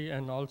century,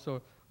 and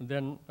also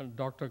then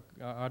Dr.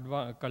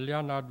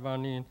 Kalyan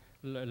Advani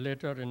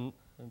later in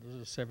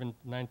the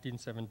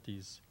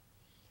 1970s.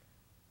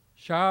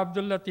 Shah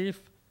Abdul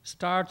Latif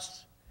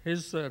starts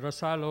his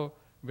Rasalo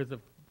with a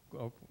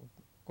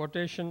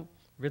quotation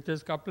with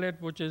his couplet,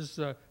 which is,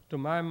 to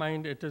my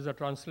mind, it is a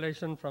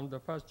translation from the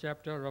first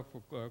chapter of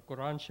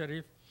Quran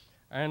Sharif,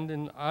 and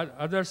in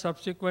other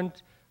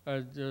subsequent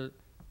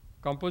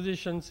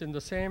compositions in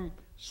the same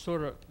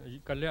Sur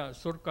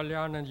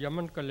Kalyan and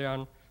Yaman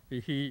Kalyan,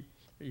 he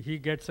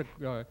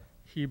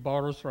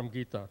borrows from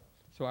Gita.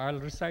 So I'll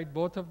recite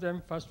both of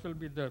them. First will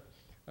be the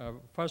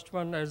first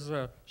one, as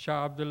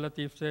Shah Abdul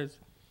Latif says.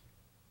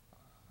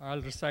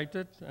 I'll recite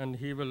it, and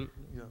he will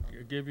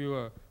give you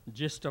a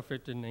gist of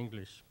it in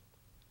English.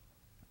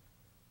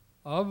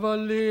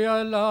 Avali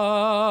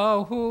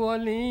Allahu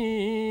Alim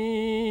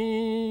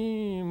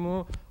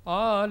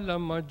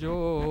Alam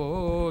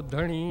Jo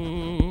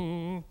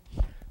Dhani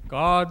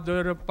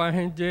Qadir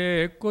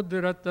Pahje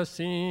Kudrat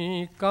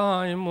Si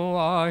Qaim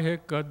Ahe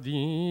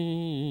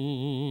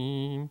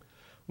Qadim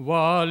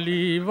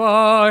Wali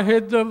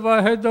Wahid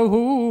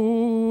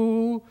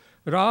Wahdahu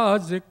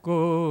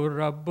Raziko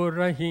Rabb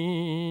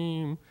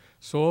Rahim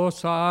So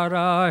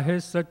Sara Hai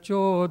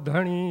Sacho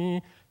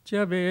Dhani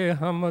Chave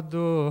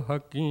Hamdo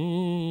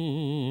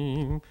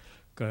Hakim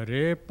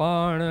Kare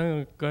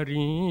Pan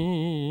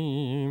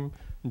Kareem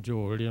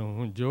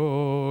Jodyun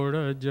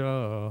Jod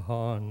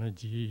Jahan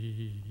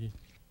Ji.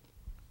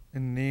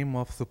 In name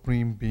of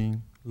Supreme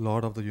Being,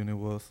 Lord of the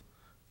universe,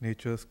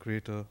 nature's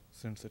creator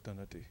since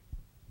eternity.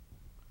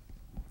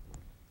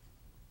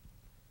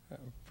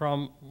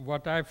 From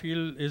what I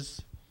feel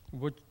is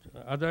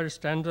other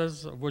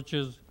stanzas, which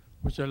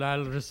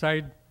I'll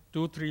recite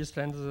 2-3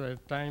 stanzas at a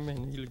time,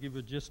 and he'll give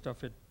a gist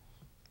of it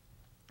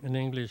in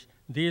English.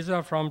 These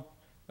are from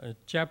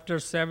chapter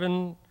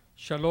 7,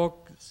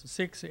 Shalok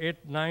 6,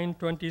 8, 9,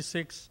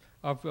 26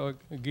 of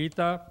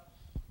Gita,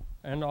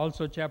 and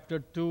also chapter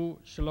 2,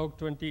 Shalok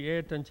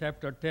 28, and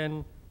chapter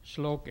 10,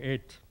 Shalok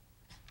 8.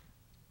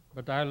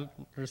 But I'll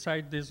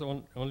recite this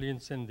only in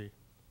Sindhi.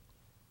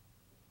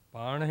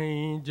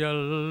 Panhai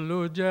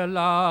Jallu Jalal,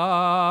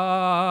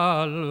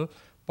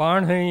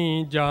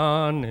 Panhai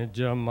Jan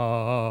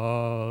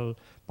Jamal,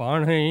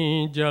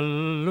 Panhai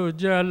Jallu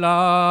Jalal,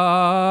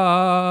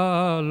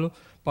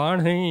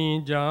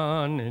 Panhai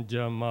Jan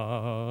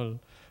Jamal,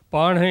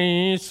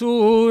 Panhai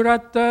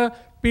Surat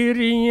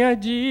Piriya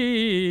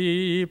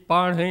Ji,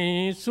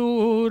 Panhai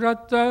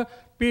Surat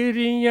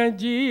Piriya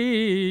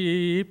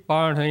Ji,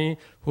 Panhai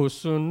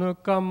Husn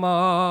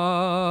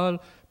Kamal,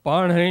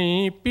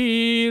 Panhai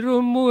Pir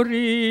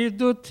Murid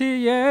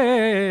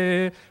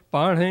Thiye,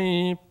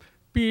 Panhai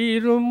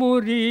Pir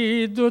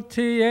Murid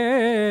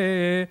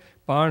Thiye,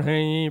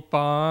 Panhai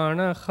Pan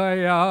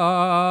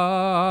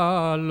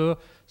Khayal,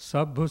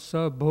 Sab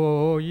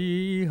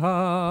Sabhoi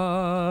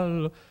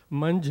Hal,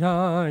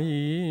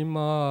 Manjai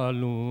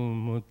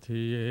Malum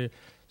Thiye,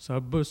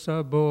 Sab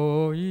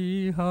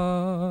Sabhoi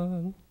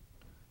Hal.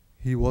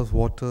 He was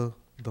water,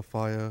 the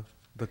fire,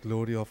 the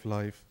glory of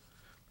life,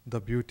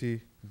 the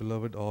beauty,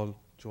 beloved all,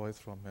 joys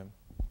from him.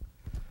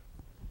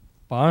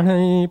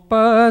 Panhai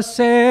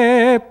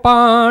pase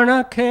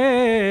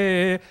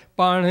panakhe,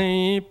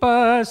 Panhai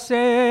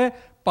pase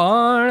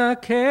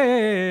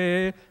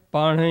panakhe,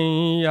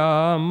 Panhai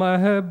ya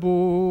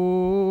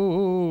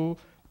mahboob,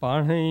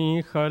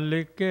 Panhai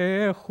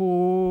khalke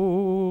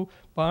khu,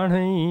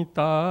 पाणई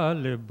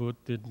तालिब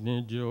तिन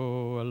जो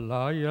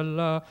अल्लाह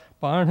अल्लाह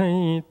पाणई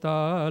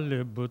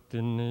तालिब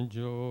तिन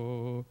जो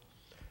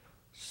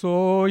सो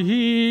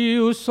ही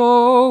सो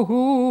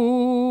हू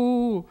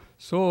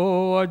सो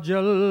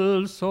अजल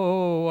सो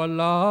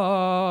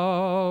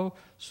अल्लाह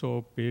सो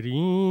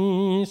पिरी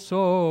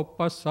सो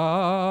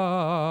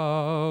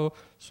पसाव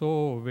so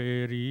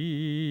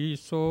very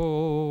so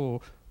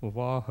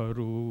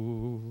वाहरू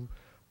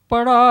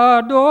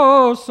पढ़ाडो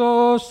सो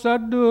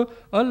सड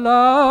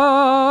अल्लाह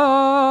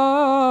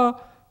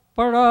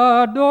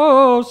पढ़ाडो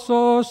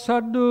सो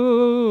सड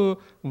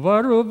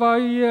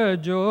वरवाईअ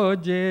जो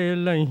जे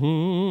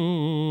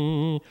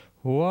लहीं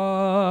हुआ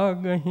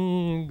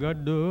गहीं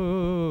गॾु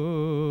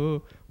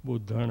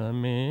ॿुधण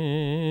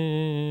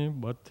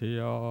में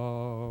बथिया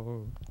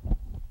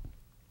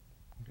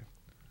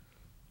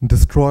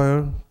Destroyer,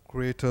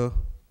 creator,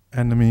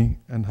 enemy,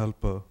 and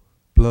helper,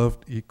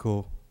 beloved,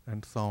 echo,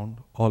 and sound,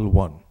 all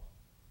one.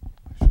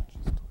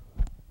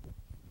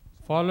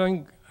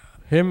 Following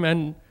him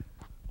and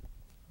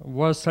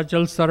was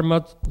Sachal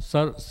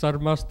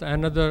Sarmast,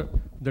 another,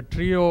 the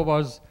trio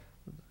was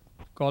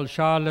called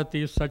Shah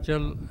Latif,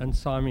 Sachal and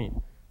Sami.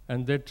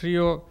 And the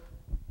trio,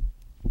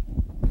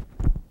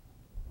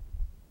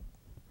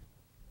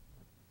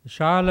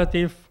 Shah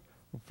Latif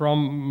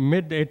from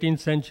mid-18th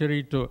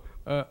century to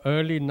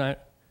early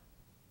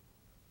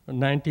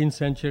 19th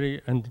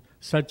century, and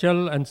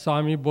Sachal and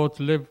Sami both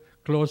lived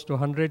close to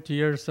 100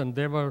 years, and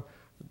they were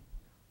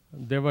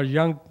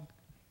young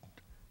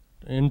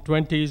in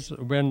 20s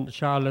when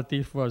Shah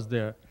Latif was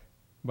there,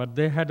 but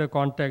they had a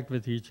contact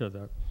with each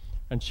other.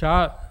 And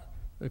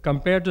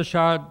compared to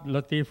Shah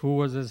Latif, who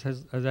was,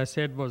 as I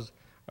said, was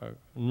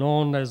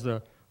known as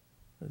the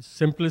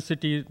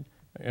simplicity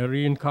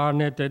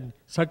reincarnated,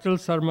 Sachal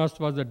Sarmast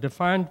was a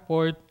defiant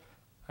poet,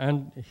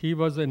 and he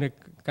was in a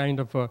kind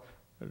of a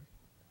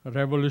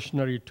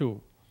revolutionary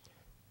too.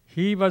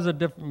 He was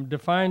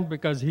defiant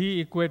because he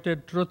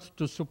equated truth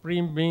to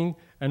supreme being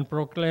and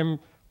proclaimed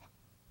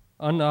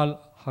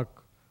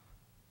an-al-haq,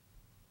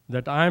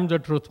 that I am the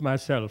truth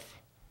myself.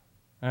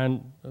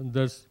 And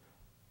the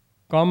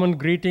common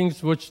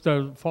greetings which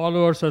the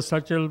followers of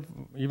Sachal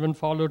even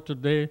follow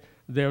today,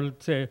 they will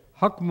say,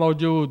 Haq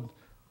mawjood,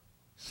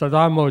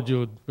 Sada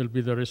mawjood will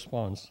be the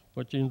response,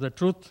 which means the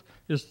truth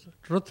is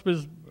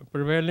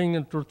prevailing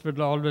and truth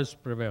will always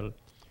prevail.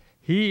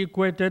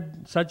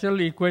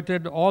 Sachal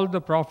equated all the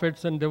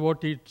prophets and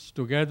devotees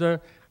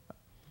together.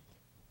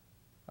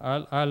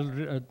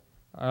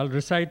 I'll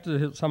recite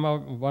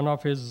one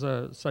of his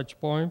such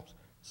poems,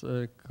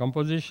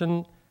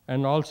 composition,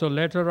 and also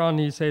later on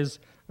he says,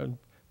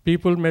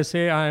 people may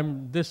say I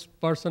am this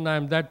person, I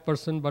am that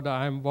person, but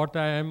I am what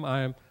I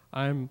am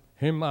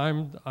him, I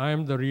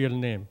am the real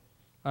name.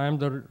 I am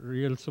the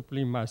real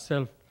supreme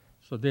myself.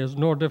 So there's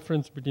no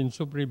difference between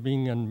supreme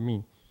being and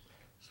me.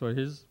 So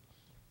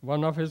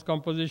one of his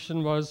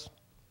composition was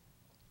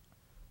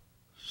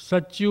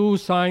Sachu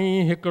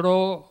Sai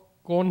Hikro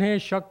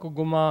Konhe Shak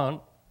Guman.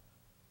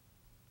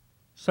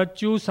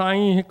 Sachu Sai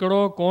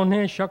Hikro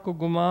Konhe Shak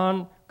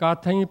Guman.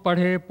 Kathai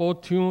Padhe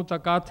Pothyu ta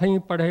Kathai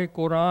Padhe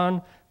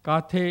Quran.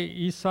 Kathe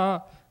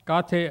Isa,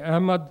 Kathe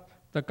Ahmad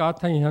ta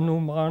Kathai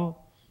Hanuman.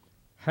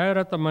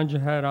 Hairat Manj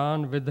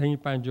Hairan Vidhai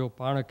Panjo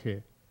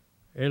Panakhe.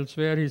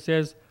 Elsewhere he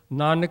says,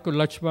 Nanak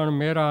Lakshman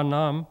Mera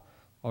Naam,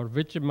 or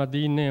which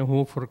Madine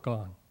Hu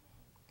Furqan.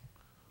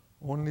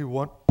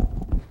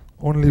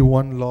 Only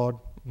one Lord,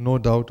 no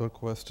doubt or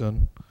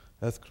question,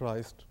 as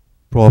Christ,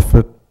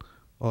 Prophet,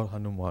 or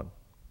Hanuman.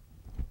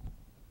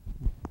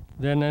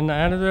 Then in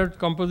another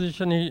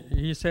composition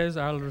he says,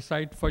 I'll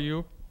recite for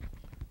you.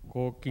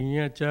 Ko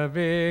kiya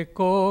chave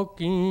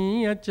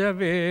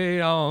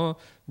aao,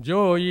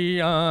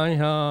 joi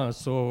aaya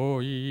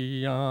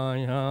soi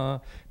aaya.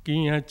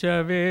 Kiya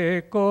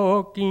chave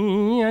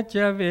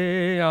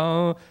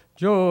aao,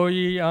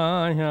 joi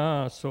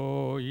aaya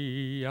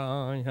soi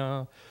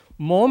aaya.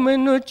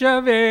 Momin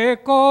chave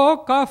ko,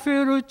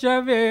 kafir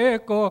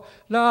chave ko,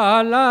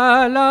 la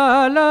la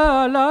la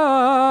la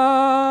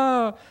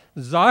la.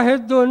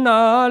 Zahid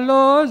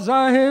nalo,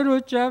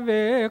 zahir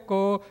chave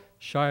ko,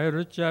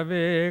 shair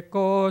chave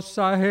ko,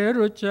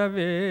 sahir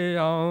chave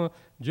aao,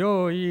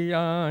 joi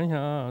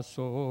aaya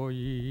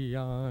soi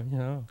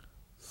aaya.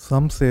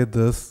 Some say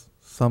this,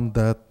 some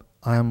that,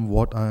 I am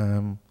what I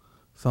am.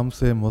 Some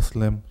say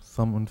Muslim,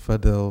 some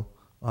infidel,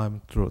 I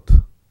am truth.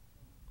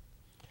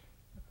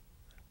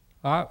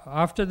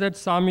 After that,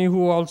 Sami,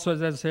 who also,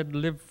 as I said,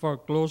 lived for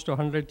close to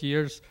 100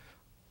 years,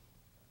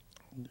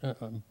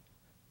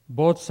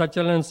 both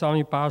Sachal and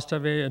Sami passed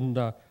away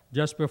and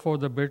just before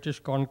the British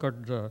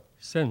conquered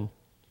Sindh.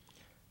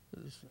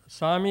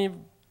 Sami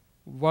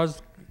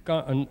was,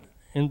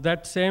 in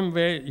that same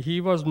way,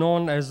 he was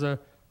known as an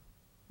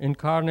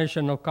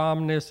incarnation of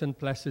calmness and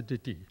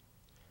placidity.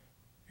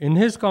 In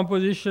his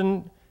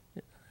composition,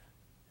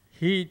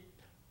 he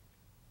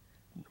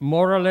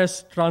more or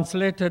less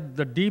translated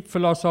the deep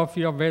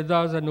philosophy of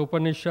Vedas and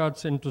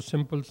Upanishads into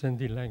simple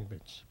Sindhi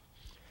language.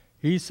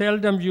 He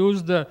seldom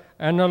used the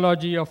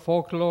analogy of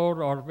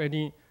folklore or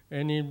any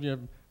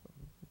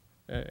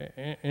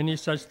any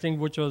such thing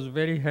which was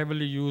very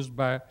heavily used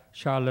by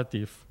Shah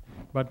Latif.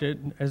 But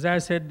as I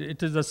said,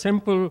 it is a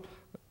simple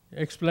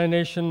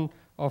explanation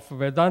of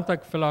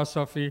Vedantic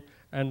philosophy,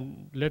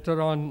 and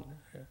later on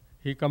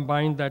he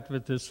combined that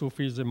with his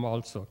Sufism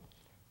also.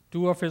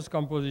 Two of his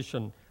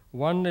compositions.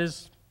 One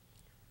is,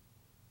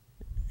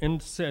 in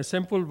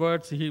simple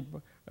words, he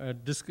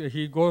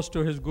goes to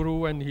his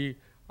guru and he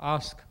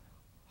asks,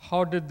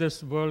 how did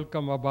this world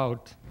come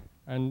about?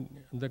 And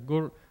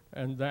the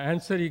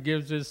answer he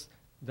gives is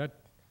that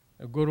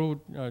guru,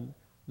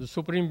 the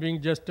Supreme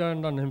Being, just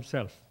turned on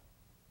himself.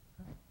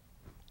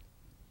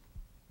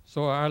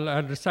 So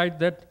I'll recite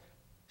that.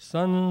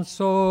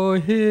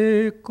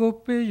 Sansohi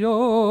kupyo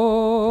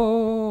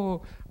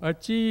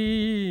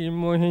achi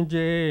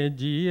muhje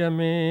jiya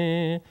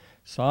me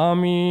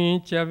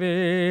Sami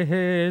chave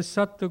he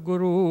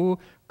Satguru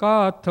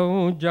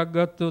kathau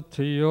jagat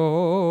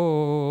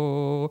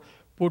thiyo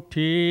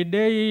Puthi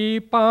dei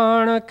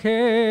paan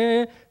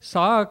khe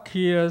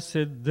sakhiya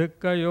siddh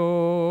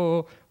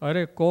kayo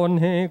Are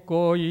konhe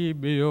koi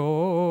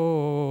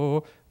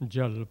biyo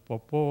Jal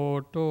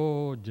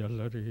papoto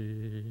jal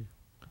re.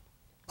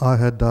 I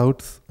had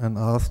doubts and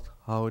asked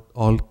how it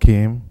all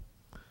came.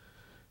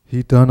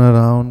 He turned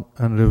around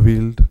and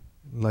revealed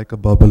like a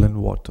bubble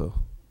in water.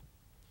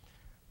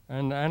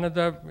 And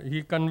another,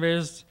 he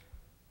conveys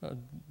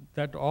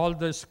that all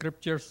the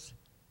scriptures,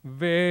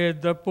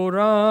 Veda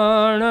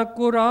Purana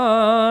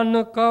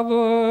Quran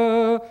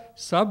Kav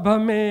Sabha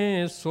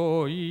me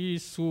soi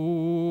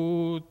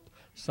soot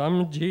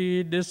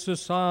Samjhi dis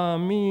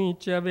sami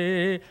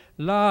chave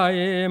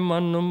laye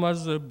man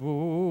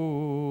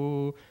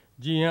mazboo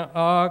जियां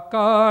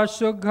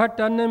आकाश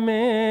घटन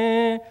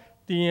में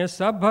तियां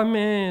सभ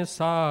में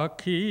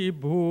साखी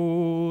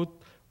भूत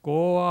को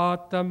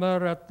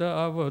आत्मरत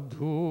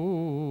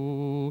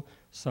अवधू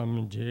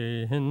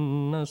समझे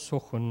हिन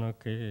सुखन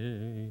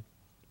के.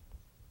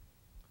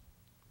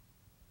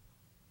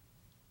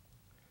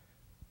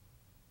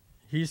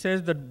 He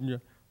says that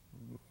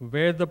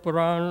where the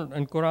Quran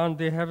and Quran,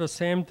 they have the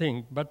same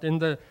thing, but in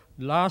the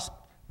last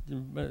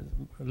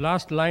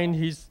line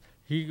he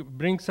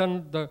brings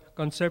on the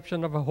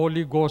conception of a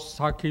Holy Ghost,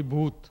 Sakhi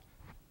Bhoot,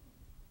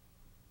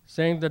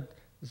 saying that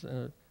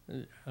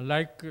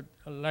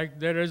like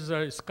there is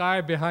a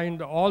sky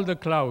behind all the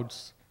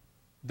clouds,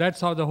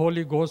 that's how the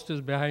Holy Ghost is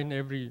behind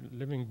every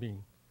living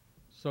being.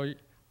 So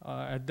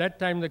at that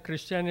time the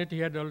Christianity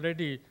had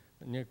already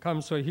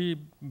come, so he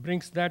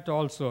brings that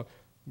also.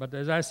 But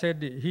as I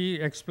said,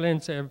 he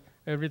explains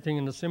everything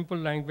in a simple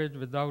language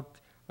without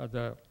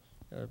the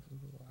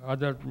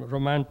other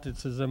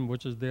romanticism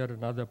which is there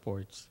in other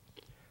poets.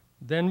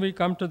 Then we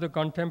come to the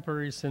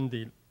contemporary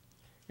Sindhi.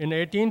 In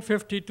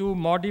 1852,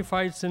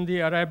 modified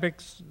Sindhi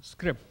Arabic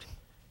script,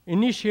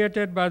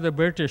 initiated by the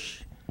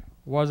British,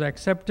 was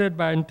accepted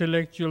by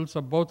intellectuals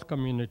of both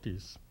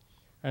communities,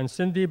 and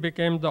Sindhi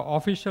became the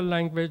official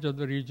language of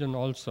the region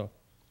also.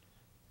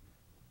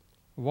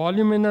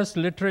 Voluminous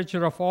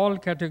literature of all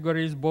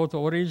categories, both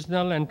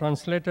original and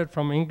translated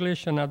from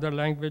English and other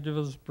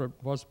languages,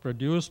 was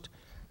produced,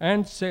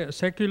 and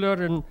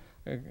secular in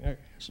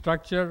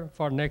structure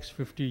for next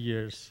 50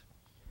 years.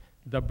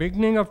 The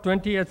beginning of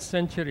 20th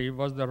century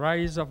was the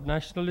rise of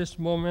nationalist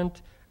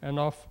movement and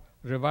of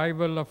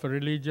revival of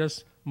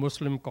religious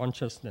Muslim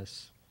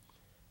consciousness.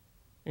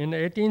 In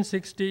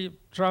 1860,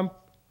 Trump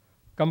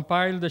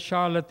compiled the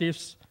Shah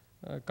Latif's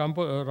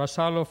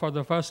Rasalo for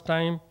the first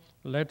time,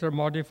 later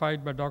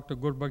modified by Dr.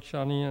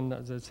 Gurbakhshani, and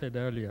as I said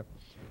earlier.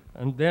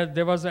 And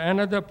there was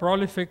another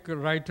prolific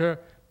writer,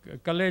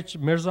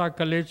 Mirza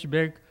Khalej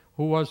Beg,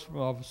 who was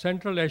of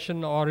Central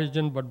Asian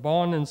origin but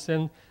born in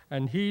Sindh,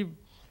 and he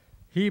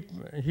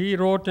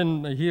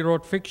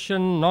wrote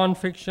fiction,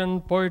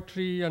 non-fiction,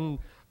 poetry, and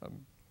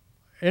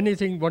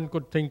anything one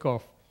could think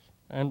of.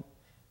 And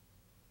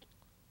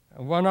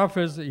one of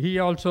he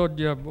also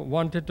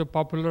wanted to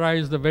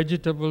popularize the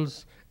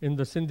vegetables in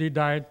the Sindhi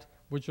diet,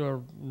 which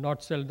were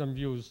not seldom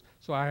used.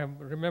 So I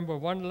remember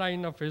one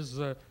line of his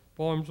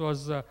poems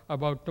was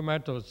about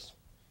tomatoes.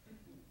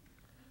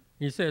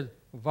 He says,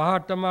 "Vah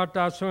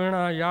tamata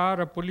suhna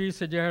yaar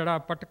police jehda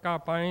patka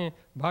paye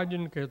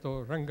bhajin ke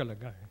to rang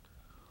lagaye."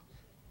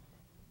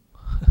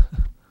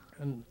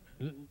 And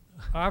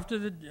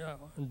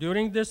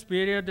during this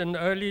period in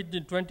early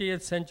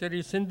 20th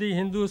century, Sindhi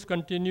Hindus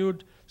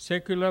continued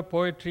secular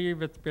poetry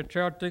with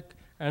patriotic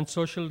and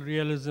social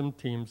realism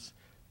themes.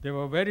 There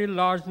were a very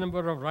large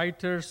number of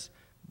writers,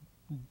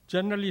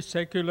 generally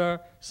secular,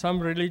 some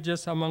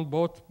religious, among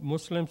both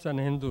Muslims and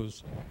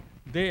Hindus.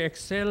 They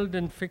excelled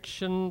in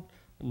fiction,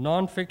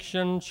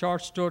 non-fiction,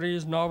 short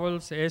stories,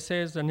 novels,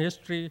 essays, and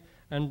history,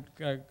 and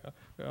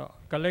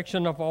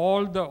collection of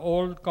all the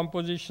old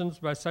compositions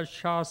by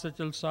Shah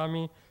Sachal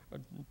Sami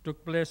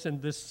took place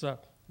in this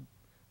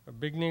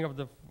beginning of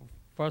the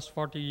first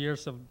 40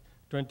 years of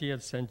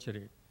 20th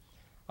century.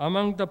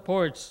 Among the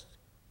poets,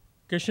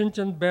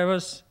 Kishan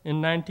Bewas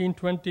in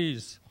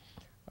 1920s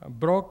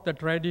broke the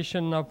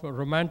tradition of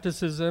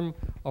romanticism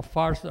of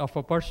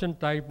a Persian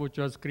type which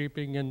was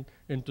creeping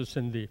into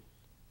Sindhi.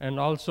 And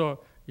also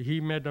he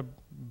made a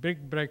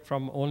big break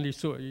from only,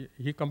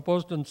 he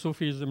composed on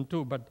Sufism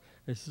too, but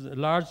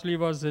largely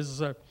was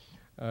his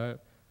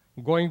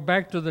going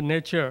back to the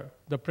nature,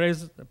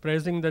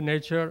 praising the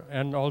nature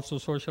and also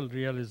social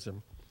realism.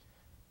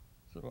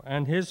 So,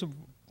 and his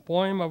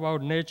poem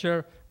about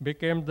nature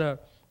became the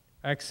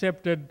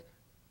accepted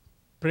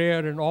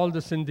prayer in all the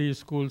Sindhi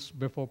schools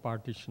before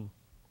partition.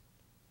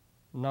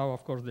 Now,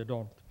 of course, they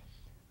don't.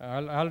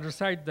 I'll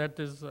recite that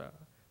is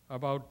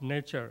about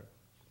nature.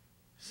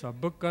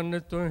 Sab kan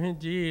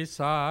tuhji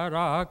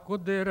sara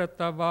kudrat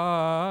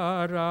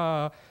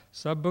wara,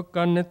 sab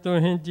kan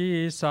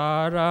tuhji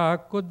sara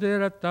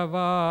kudrat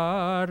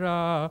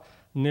wara,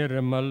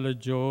 nirmal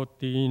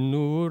jyoti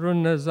noor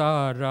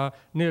nazara,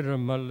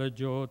 nirmal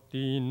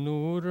jyoti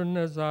noor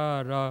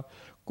nazara.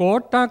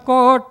 Kota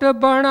coat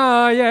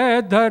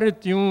बनाए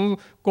धरत्यूं,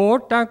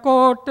 Kota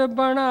coat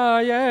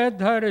बनाए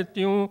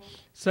धरत्यूं,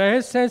 सह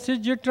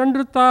सिज turned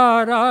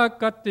तारा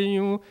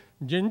कतियूं,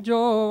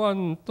 जिनजो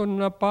अंत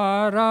न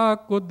पारा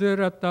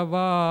कुदरत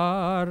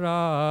वारा,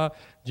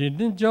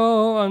 जिनजो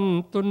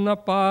अंत न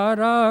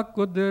पारा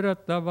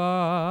कुदरत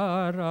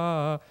वारा,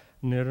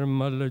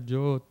 निर्मल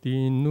ज्योति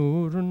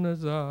नूर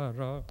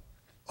नजारा.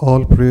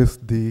 All praise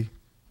thee,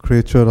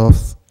 creature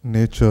of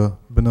nature,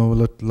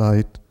 benevolent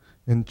light,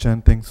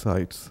 enchanting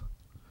sights.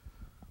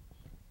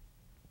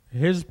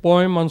 His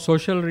poem on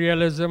social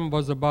realism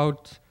was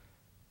about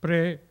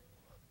pray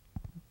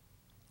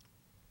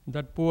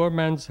that poor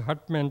man's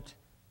hutment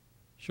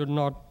should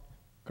not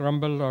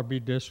crumble or be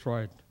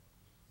destroyed.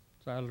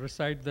 So I'll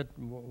recite that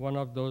one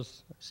of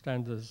those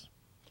stanzas.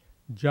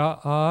 Ja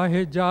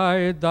ahe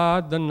jaye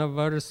dad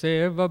navar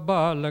se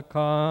vabal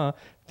khan,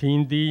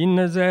 thindi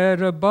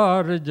nazar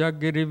bar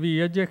jagrivi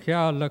aj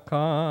khyal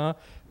khan,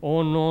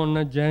 ono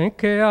न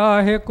जंखे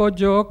आहे को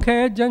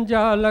जोखे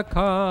जंजाल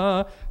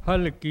खां,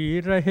 हल्की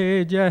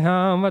रहे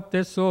जहामत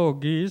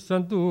सोगी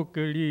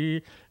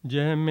संदूकड़ी,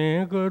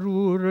 जंहिंमें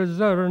गरूर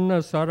ज़र न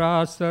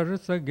सरासर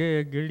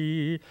सगे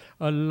गिड़ी,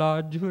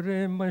 अल्लाह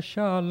झुरे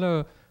मशाल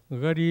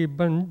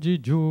गरीबन जी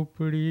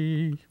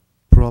झूपड़ी.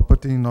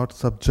 Property not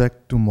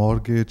subject to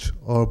mortgage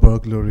or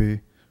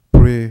burglary,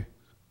 pray,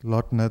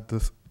 let not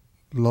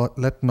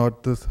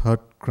this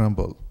hut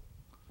crumble.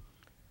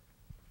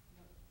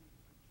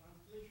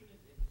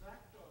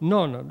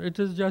 No, it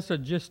is just a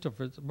gist of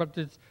it. But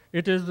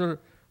it is the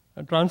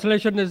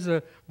translation is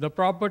the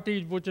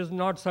property which is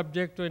not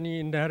subject to any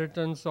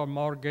inheritance or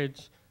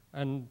mortgage,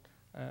 and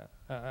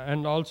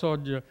also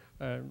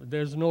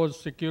there's no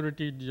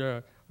security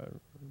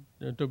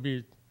to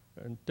be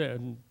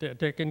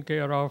taken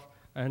care of,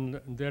 and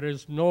there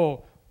is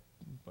no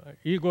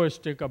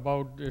egoistic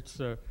about its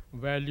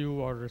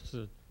value or its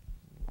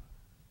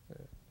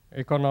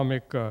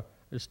economic,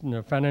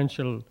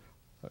 financial.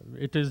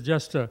 It is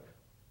just a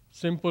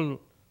simple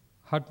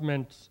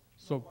hutment.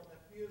 So what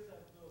appears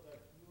as though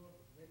that you are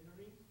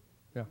rendering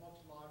yeah.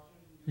 much larger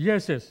in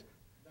Yes. than the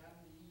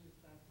English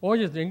translation. Oh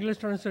yes, the English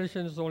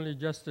translation is only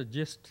just a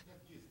gist.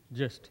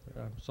 Gist.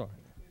 I'm sorry.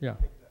 Yeah.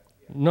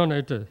 No,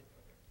 it is.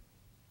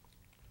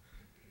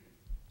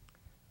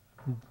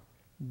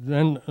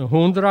 Then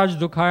Hundraj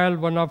Dukhayal,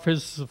 one of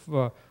his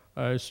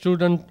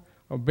students,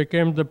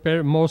 became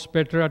the most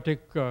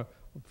patriotic,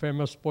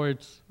 famous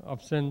poets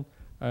of Sindh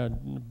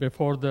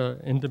before the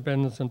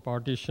independence and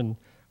partition.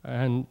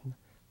 And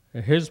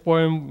his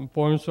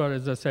poems were,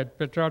 as I said,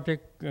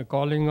 patriotic,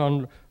 calling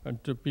on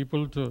to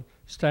people to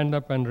stand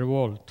up and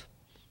revolt.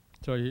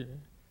 So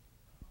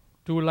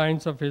two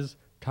lines of his,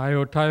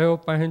 Thayo Thayo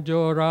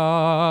Pahenjo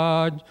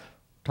Raj,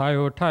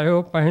 Thayo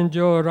Thayo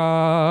Pahenjo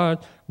Raj,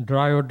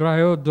 Dryo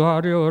Dryo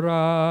Dharyo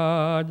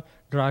Raj,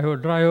 Dryo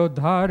Dryo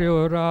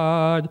Dharyo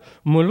Raj,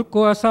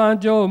 Mulko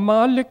Asanjo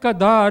Malik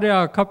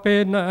Dharya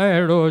Khape na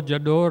Airo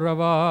Jado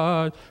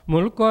Ravaj,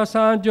 Mulko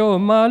Asanjo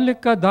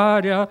Malik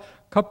Dharya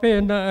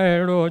Khape na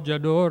Airo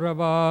Jado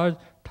Ravaj,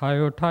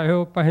 Thayo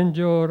Thayo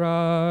Pahenjo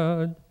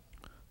Raj.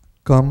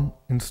 Come,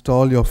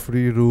 install your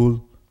free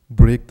rule,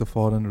 break the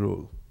foreign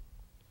rule.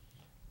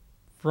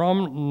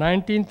 From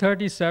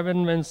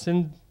 1937, when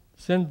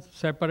Sindh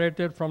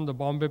separated from the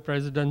Bombay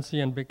Presidency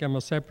and became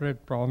a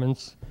separate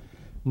province,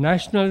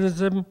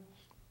 nationalism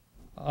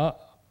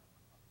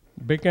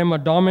became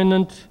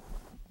dominant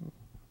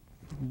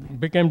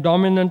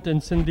in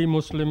Sindhi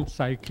Muslim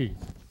psyche.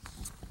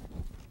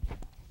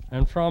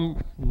 And from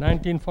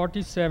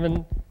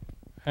 1947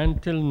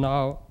 until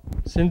now,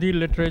 Sindhi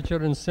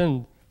literature in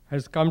Sindh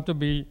has come to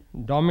be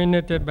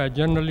dominated by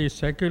generally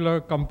secular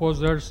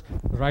composers,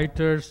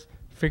 writers,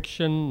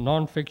 fiction,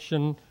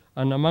 non-fiction,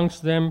 and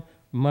amongst them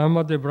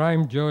Muhammad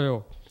Ibrahim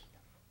Joyo,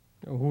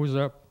 who's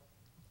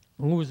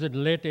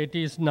in late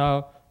 80s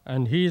now,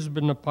 and he's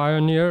been a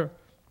pioneer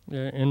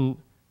in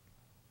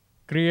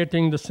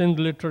creating the Sindh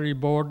Literary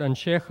Board, and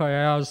Sheikh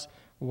Ayaz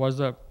was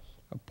a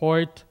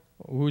poet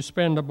who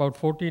spent about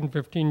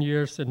 15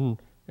 years in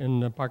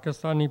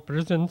Pakistani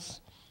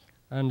prisons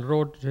and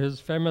wrote his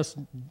famous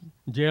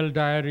jail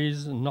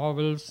diaries,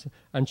 novels,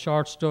 and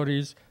short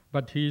stories,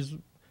 but he's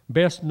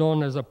best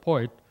known as a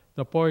poet,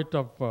 the poet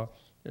of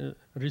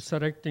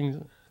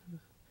resurrecting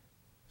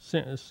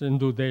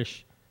Sindhu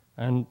Desh,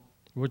 and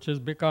which has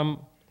become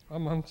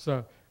amongst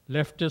the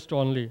leftist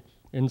only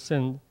in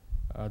Sindh.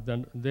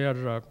 Then they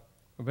are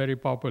very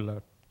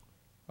popular.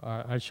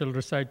 I shall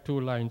recite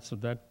 2 lines of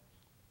that.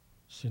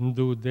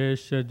 Sindhu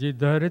Desh ji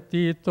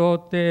dharti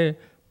tote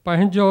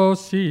panjo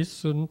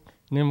sisun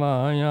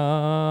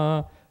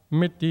nimaya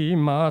miti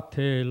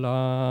mathe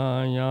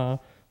laya.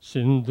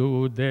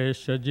 Sindhu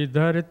Desh ji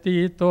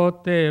dharti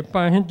tote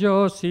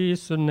panjo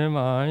sisun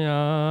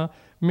nimaya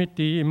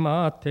miti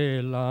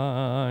mathe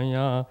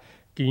laya.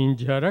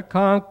 Kinjar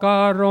khan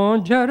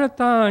karon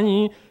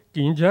jhartai,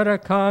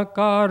 kinjar khan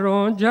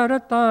karon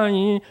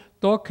jhartai,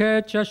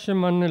 tokhe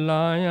chashman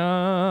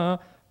laya,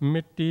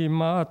 mitti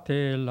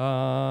mathe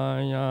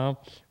laya.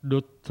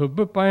 Duthub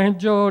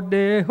panjo,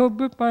 dehub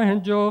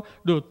panjo,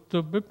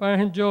 duthub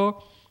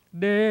panjo,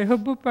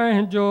 dehub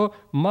panjo,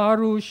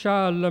 maru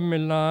shal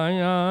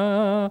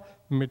milaya,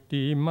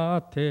 mitti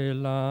mathe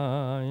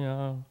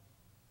laya.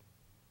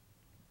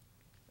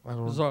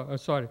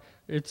 Sorry,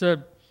 it's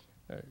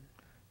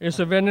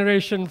a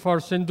veneration for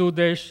Sindhu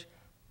Desh,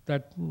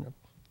 that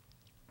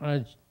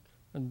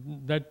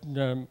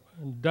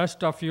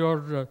dust of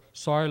your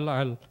soil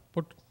I'll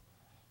put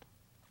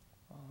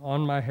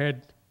on my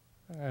head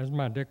as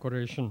my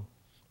decoration.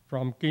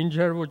 From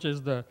Kinjar, which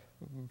is the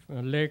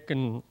lake,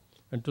 and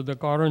to the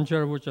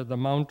Karanjar, which are the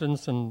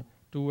mountains and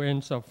 2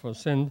 ends of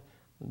Sindh,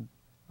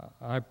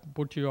 I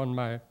put you on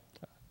my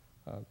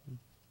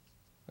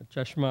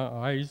chashma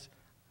eyes.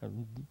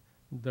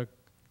 The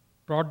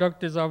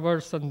product is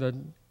ours and the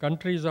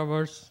country is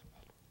ours.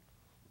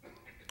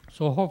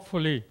 So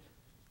hopefully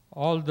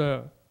all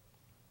the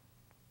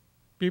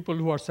people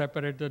who are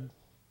separated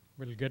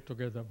will get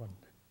together one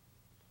day.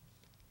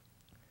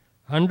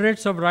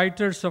 Hundreds of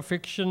writers of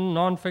fiction,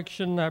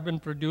 non-fiction have been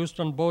produced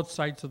on both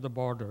sides of the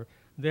border.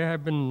 They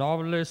have been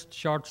novelists,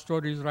 short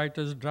stories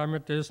writers,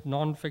 dramatists,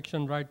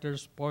 non-fiction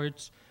writers,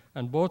 poets,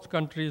 and both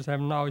countries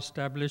have now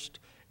established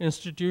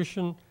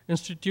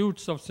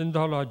institutes of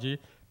Sindhology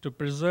to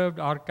preserve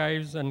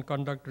archives and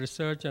conduct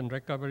research and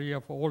recovery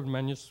of old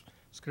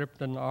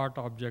manuscript and art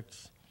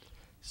objects.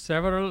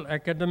 Several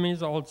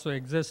academies also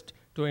exist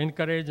to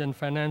encourage and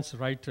finance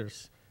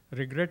writers.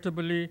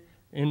 Regrettably,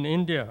 in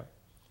India,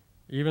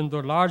 even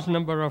though a large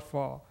number of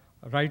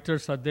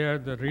writers are there,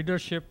 the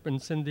readership in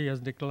Sindhi has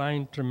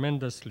declined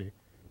tremendously.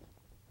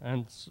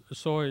 And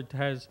so it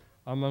has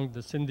among the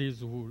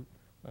Sindhis who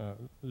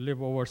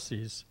live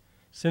overseas.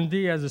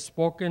 Sindhi as a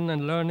spoken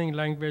and learning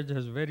language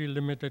has very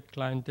limited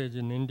clientage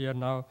in India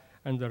now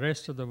and the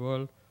rest of the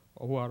world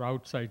who are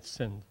outside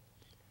Sindh.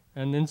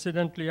 And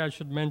incidentally, I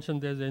should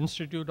mention there's an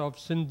Institute of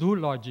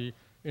Sindhology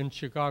in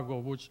Chicago,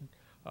 which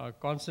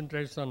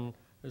concentrates on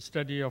the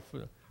study of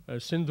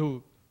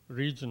Sindhu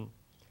region.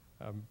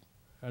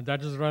 And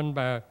that is run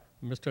by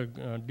Mr.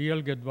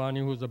 D.L. Gidwani,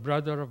 who's the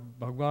brother of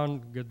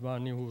Bhagwan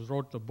Gidwani, who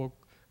wrote the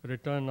book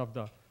Return of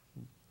the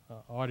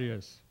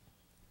Aryas,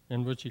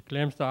 in which he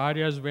claims the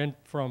Aryas went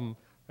from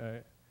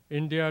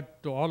India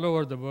to all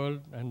over the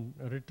world and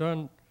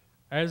returned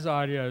as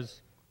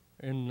Aryas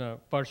in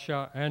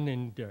Persia and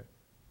India.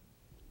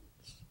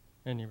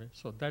 Anyway,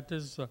 so that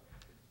is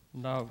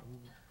now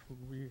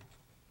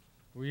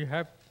we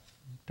have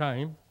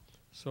time,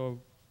 so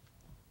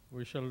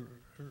we shall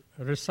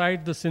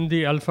recite the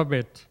Sindhi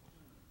alphabet.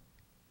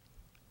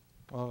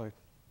 All right.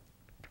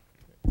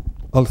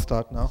 I'll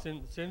start now.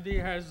 Sindhi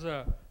has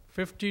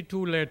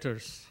 52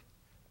 letters.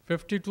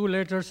 52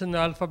 letters in the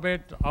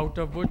alphabet, out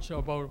of which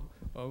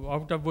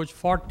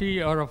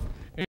 40 are of